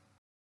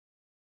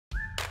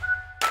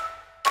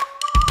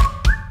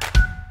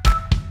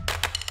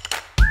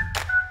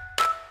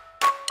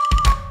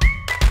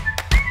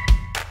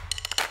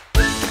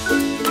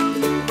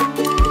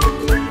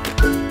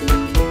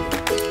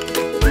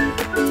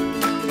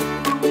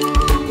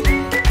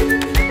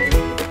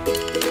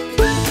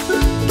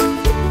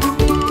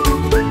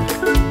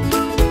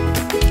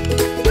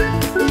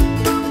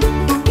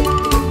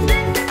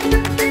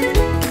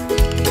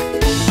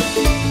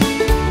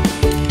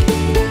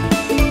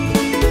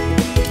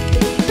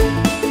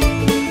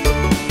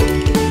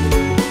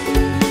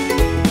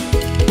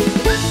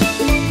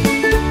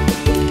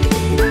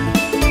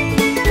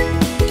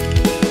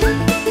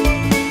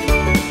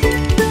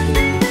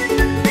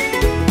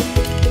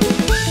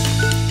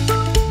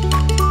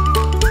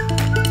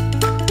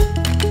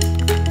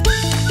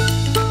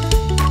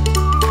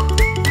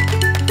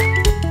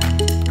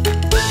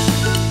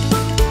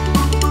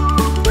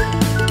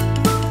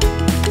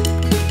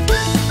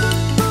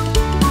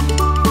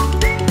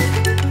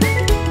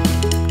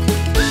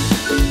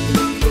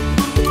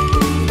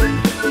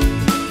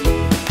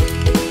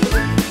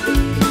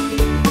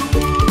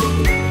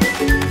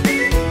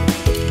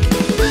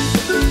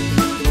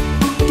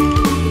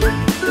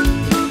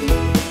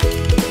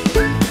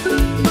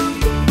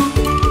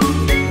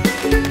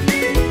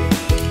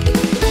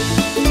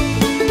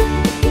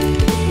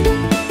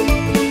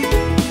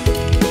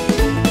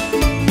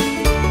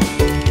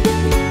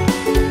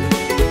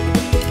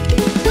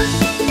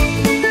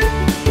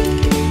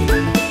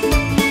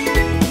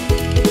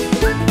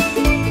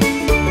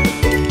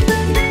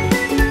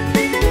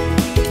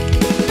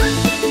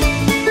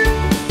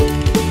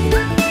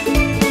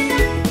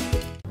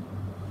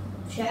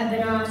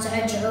 شعبنا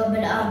سعد شعوب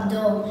الأرض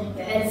دوم،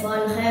 يعرف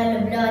الخير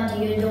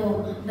لبلادي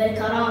يدوم،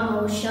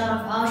 بالكرامة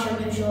والشرف عاش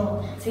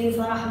الحشور، في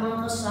فرح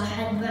ما قصة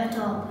حد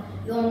بعتاب،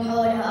 يوم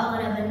حوله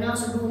أغلب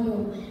الناس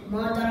بهموم،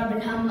 ما درى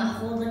بالهم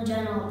محفوظ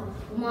الجناب،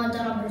 وما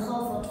درى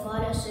بالخوف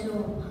أطفال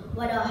السلوم،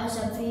 ولا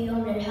حسب في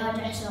يوم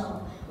للحاجة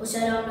حساب،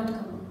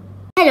 وسلامتكم.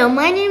 Hello,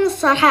 my name is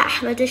Sarha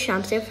Ahmed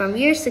Shamsi from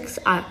Year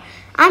 6R.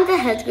 I'm the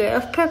head girl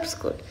of prep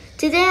school.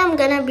 Today I'm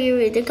gonna be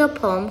reading a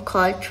poem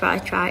called Try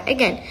Try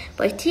Again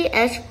by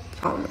T.H.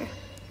 Palmer.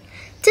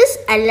 Tis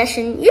a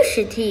lesson you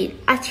should heed.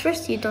 At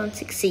first you don't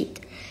succeed.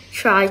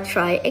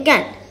 Try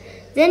again.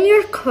 Then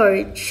your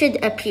courage should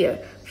appear.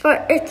 For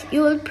it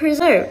you will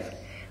preserve.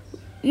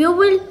 You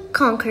will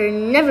conquer,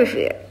 never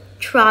fear.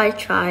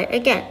 Try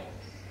again.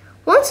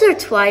 Once or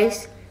twice,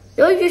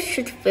 though you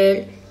should fail,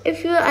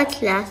 if you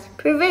at last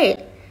prevail.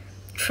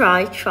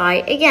 Try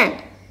again.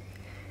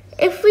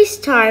 If we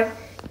starve,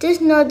 'tis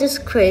no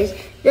disgrace,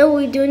 though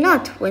we do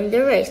not win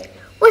the race.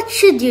 What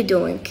should you do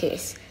in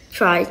case?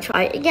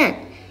 Try again.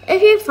 If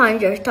you find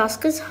your task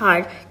is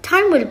hard,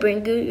 time will bring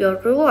you your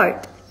reward.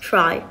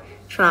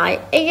 Try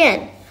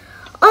again.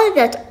 All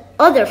that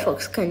other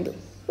folks can do,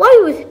 why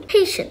with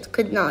patience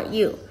could not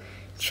you?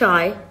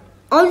 Try,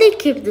 only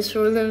keep this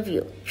rule in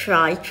view.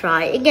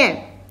 Try again.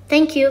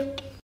 Thank you.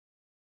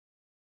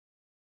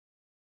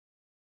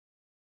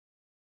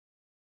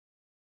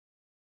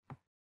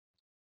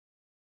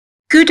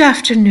 Good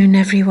afternoon,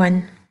 everyone.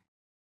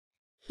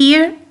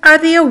 Here are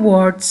the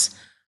awards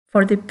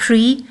for the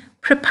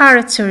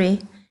pre-preparatory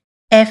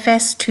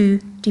FS2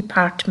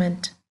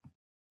 department.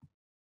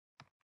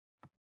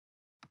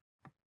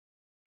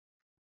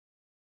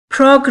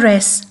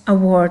 Progress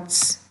Awards.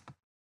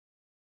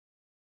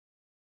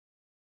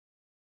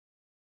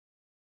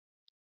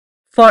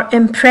 For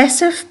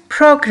impressive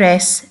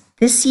progress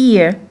this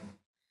year,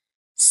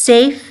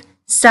 Saif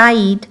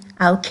Saeed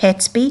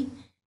Al-Ketbi,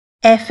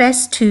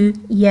 FS2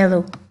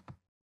 Yellow.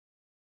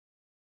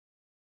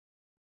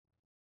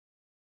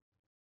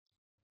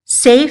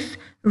 Saif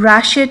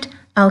Rashid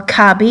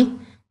Al-Kabi,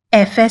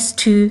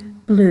 FS2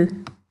 Blue.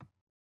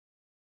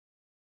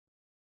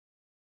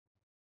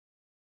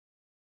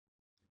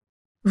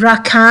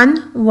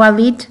 Rakan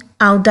Walid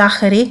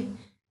Al-Dakhari,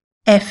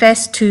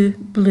 FS2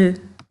 Blue.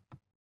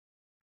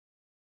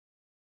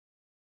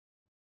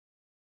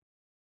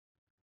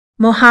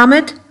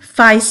 Mohammed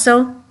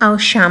Faisal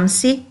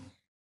Al-Shamsi,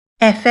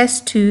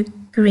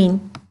 FS2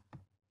 Green.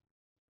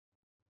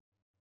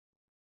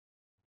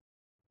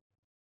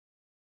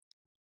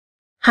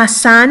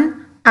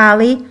 Hassan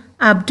Ali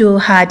Abdul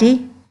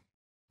Hadi,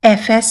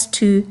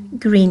 FS2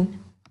 Green.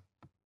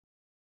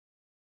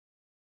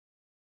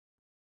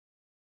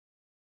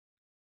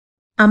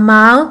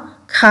 Amal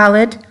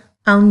Khalid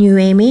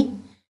Al-Nuaimi,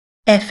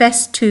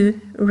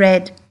 FS2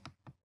 Red.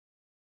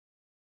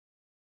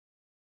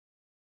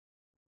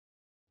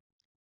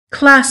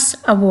 Class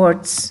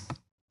Awards.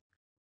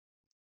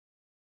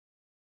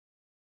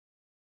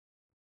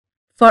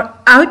 For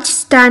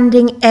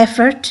outstanding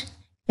effort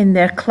in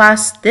their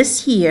class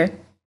this year,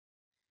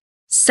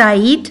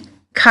 Saeed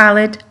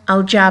Khalid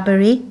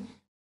Al-Jabari,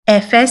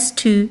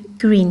 FS2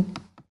 Green.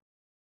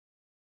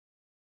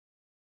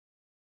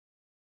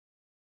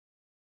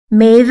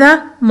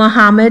 Medha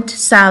Mohammed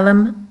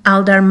Salam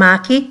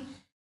Al-Darmaki,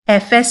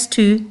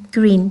 FS2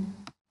 Green.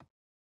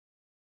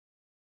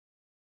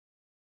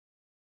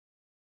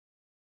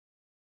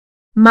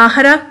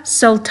 Mahra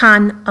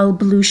Sultan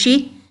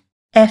Al-Blushi,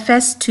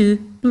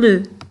 FS2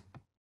 Blue.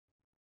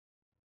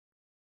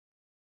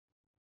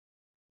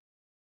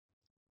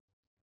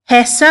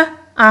 Hessa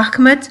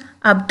Ahmed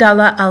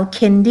Abdallah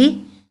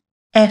Al-Kindi,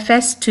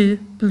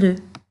 FS2 Blue.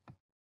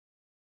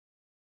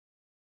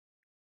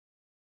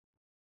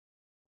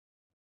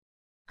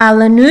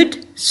 Alanud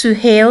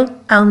Suhail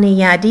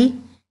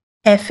Al-Niyadi,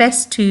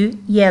 FS2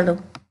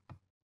 Yellow.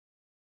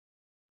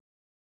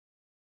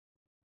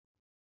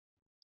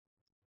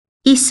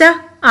 Isa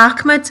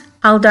Ahmed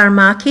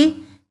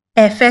Al-Darmaki,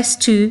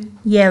 FS2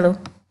 Yellow.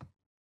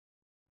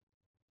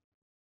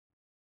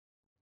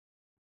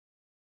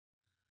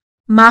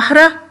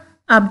 Mahra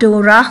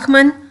Abdul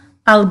Rahman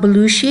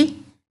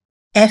Al-Balushi,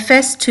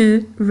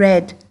 FS2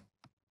 Red.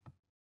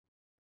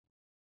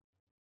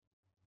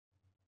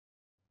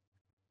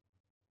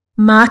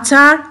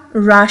 Matar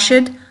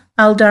Rashid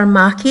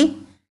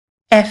Al-Darmaki,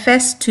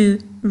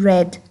 FS2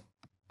 Red.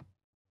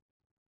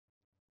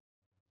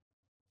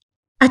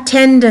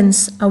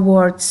 Attendance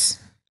Awards.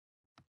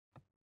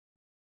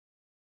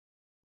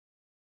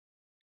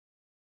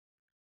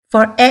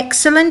 For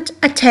excellent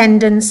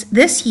attendance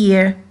this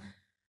year,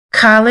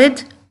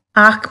 Khalid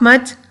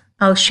Ahmad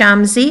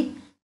Al-Shamsi,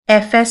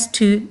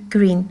 FS2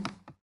 Green.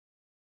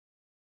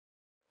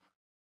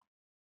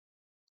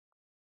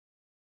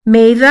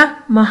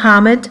 Medha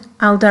Mohammed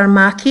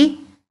Al-Darmaki,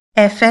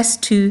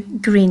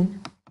 FS2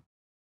 Green.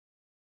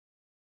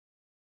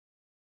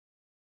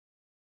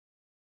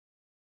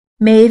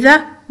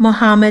 Medha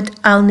Mohammed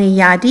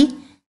Al-Niyadi,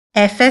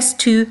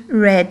 FS2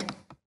 Red.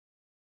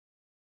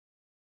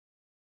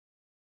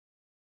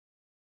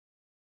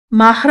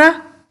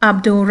 Mahra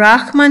Abdul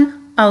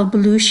Rahman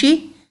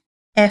Al-Balushi,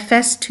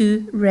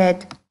 FS2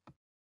 Red.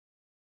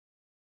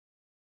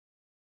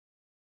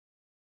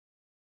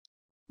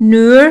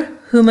 Noor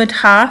Humad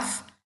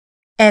Harth,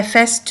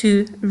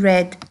 FS2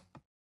 Red.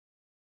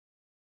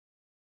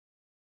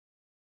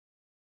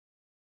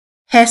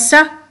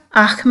 Hessa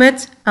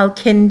Ahmed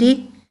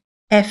Al-Kindi,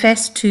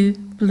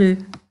 FS2 Blue.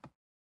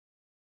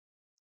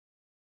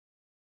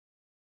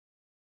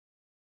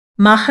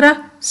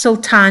 Mahra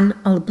Sultan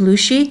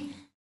Al-Blushi,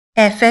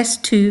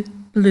 FS2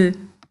 Blue.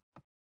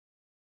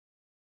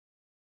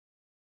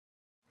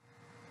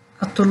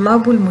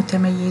 الطلاب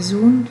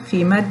المتميزون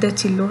في مادة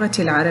اللغة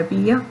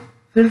العربية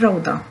في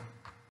الروضة: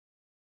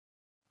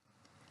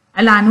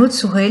 العنود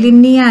سهيل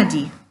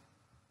النيادي،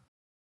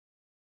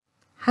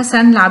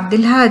 حسن العبد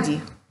الهادي،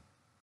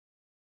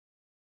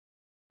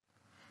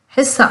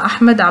 حصة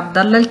أحمد عبد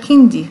الله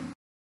الكندي،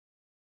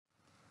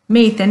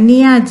 ميت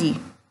النيادي.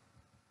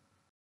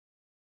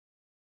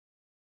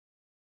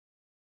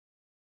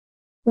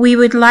 We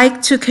would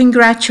like to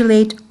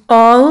congratulate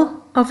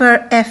all of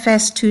our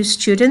FS2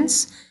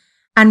 students,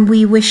 and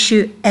we wish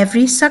you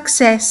every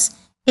success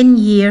in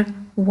year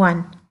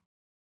 1.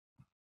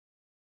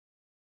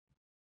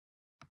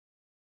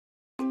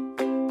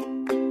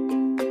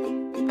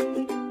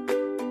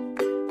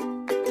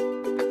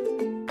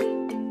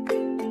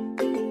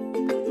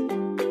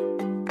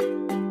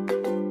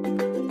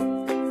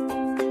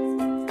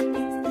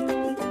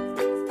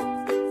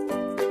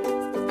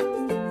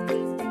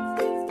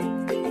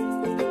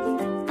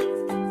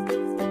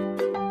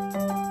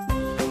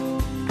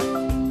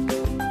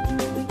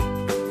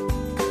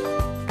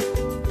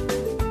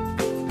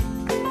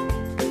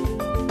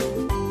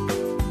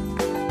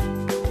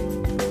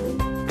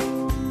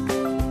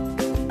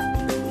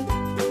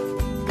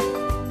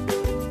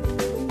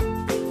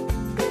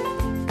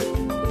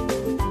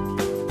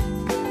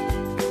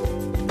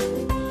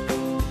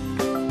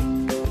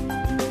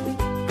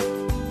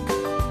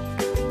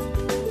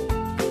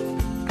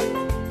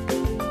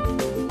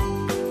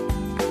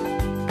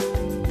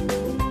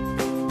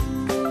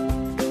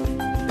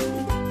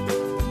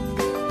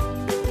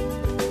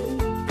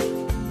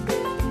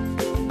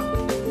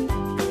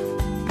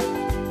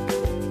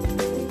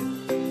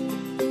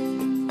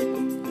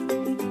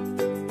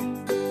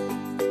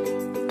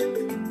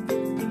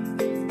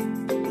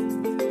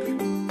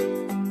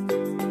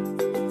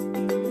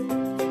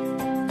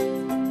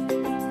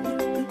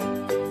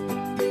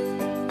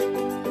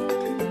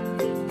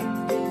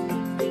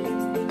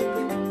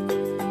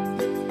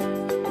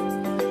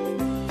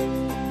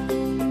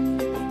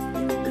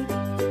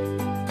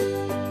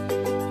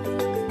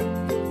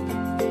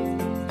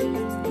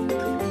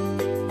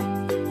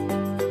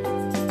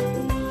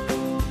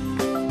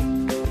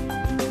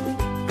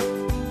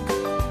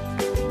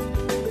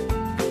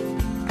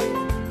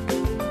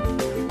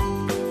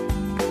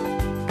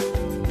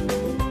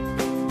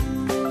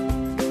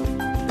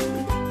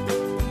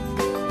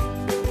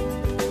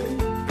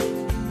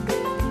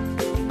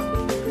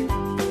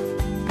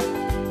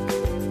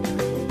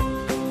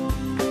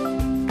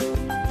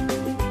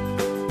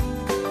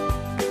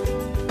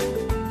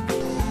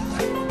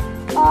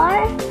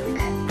 Fork,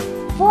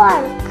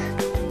 fork.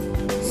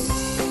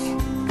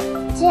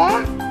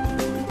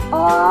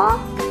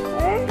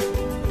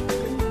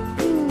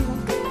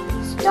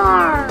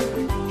 Storm.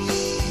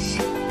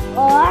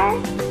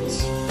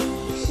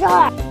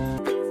 Shark.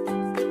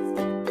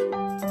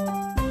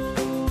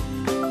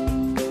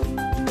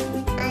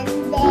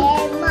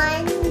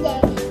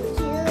 Monday,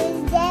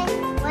 Tuesday,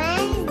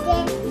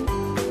 Wednesday,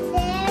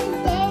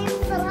 Thursday,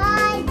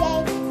 Friday,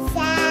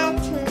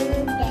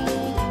 Saturday.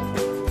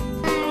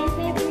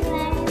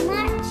 February,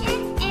 March,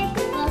 and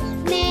April,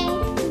 May,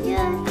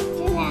 June,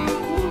 July,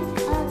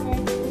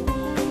 August,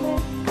 September,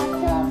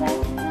 October,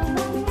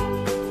 November,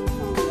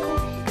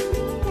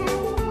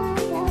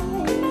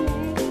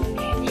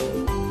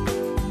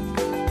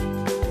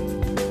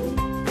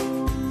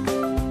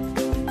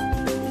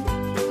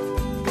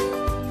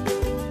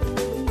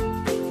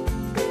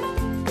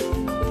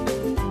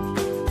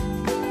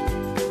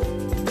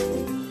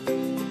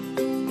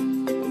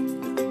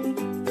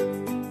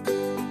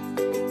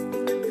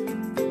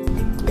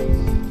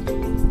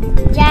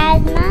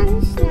 Jasmine,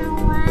 Snow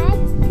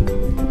White,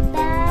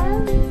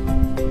 Belle,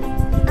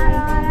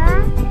 Aurora,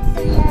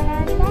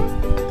 Cinderella,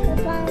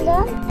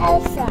 Rapunzel,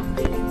 Elsa.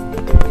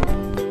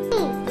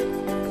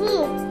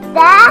 See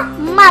the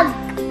mug.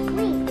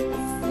 We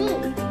see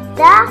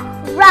the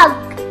rug.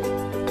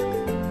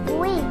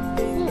 We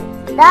see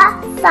the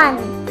sun.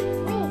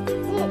 We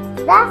see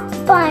the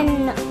bun.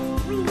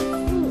 We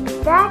see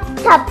the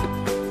tub.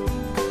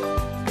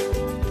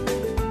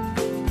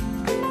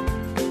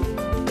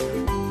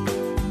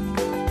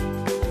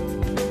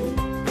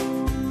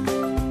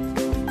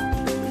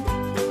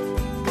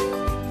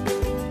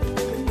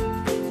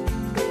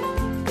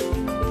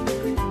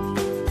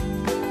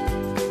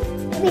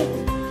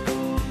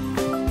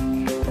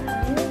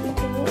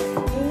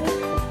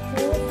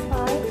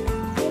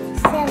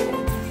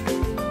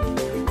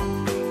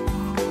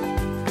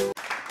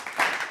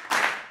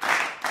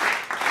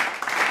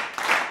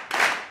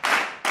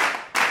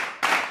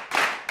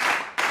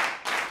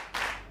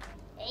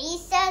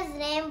 Isa's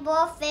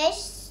rainbow fish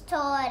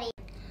story.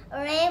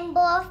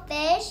 Rainbow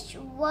fish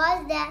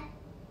was the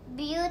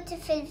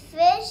beautiful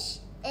fish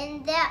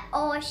in the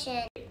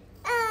ocean.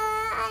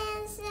 I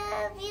am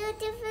so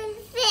beautiful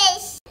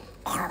fish.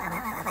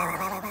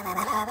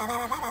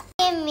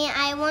 Give me,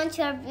 I want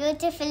your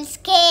beautiful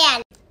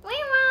scale. We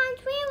want.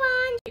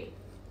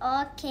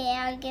 Okay,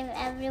 I'll give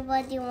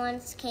everybody one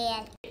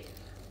scale.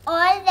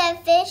 All the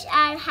fish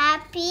are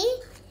happy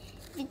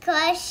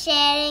because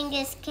sharing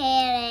is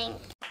caring.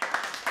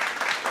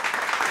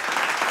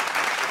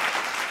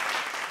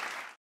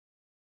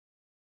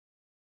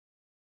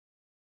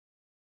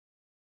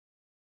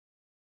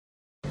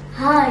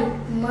 Hi,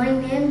 my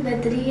name is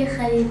Belvedere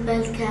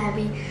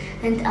Al-Kabi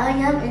and I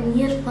am in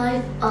year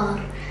 5R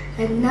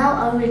and now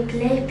I will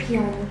play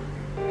piano.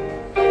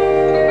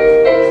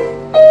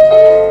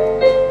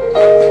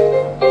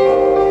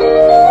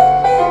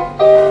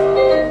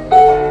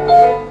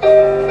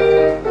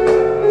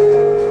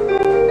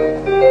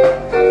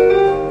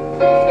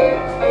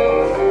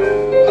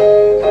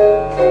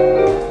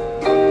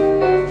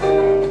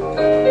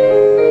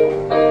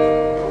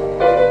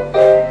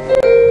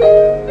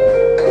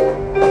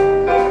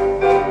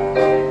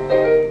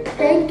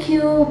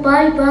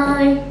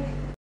 Bye-bye.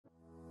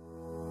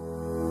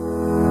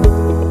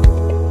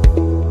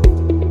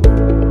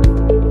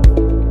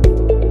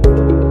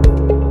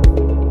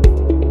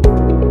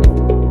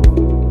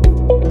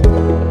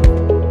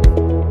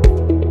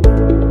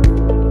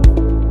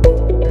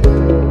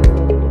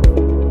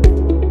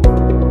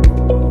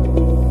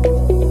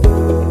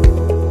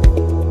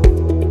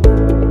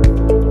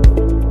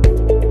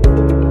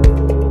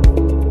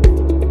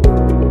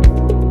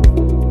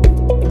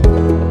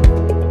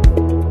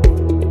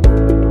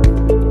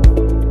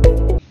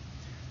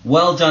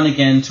 Well done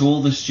again to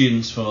all the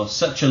students for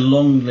such a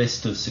long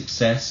list of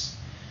success.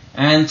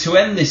 And to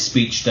end this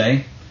speech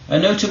day, a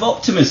note of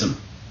optimism.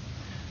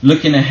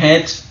 Looking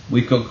ahead,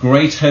 we've got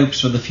great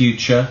hopes for the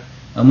future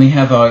and we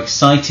have our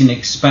exciting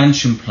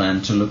expansion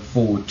plan to look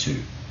forward to.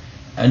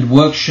 And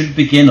work should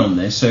begin on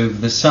this over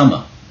the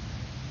summer.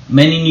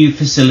 Many new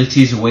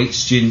facilities await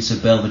students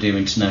at Belvedere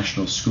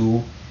International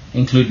School,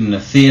 including a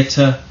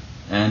theatre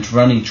and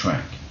running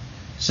track,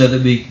 so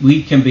that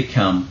we can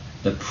become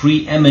the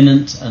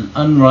preeminent and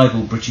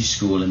unrivaled British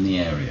school in the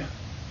area.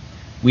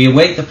 We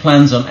await the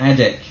plans on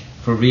ADEC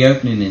for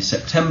reopening in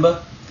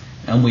September,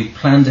 and we've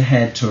planned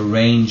ahead to a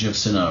range of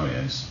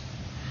scenarios.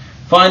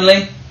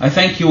 Finally, I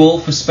thank you all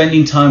for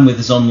spending time with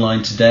us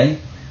online today,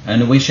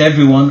 and I wish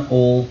everyone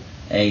all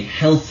a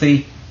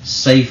healthy,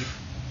 safe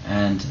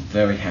and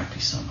very happy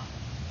summer.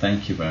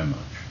 Thank you very much.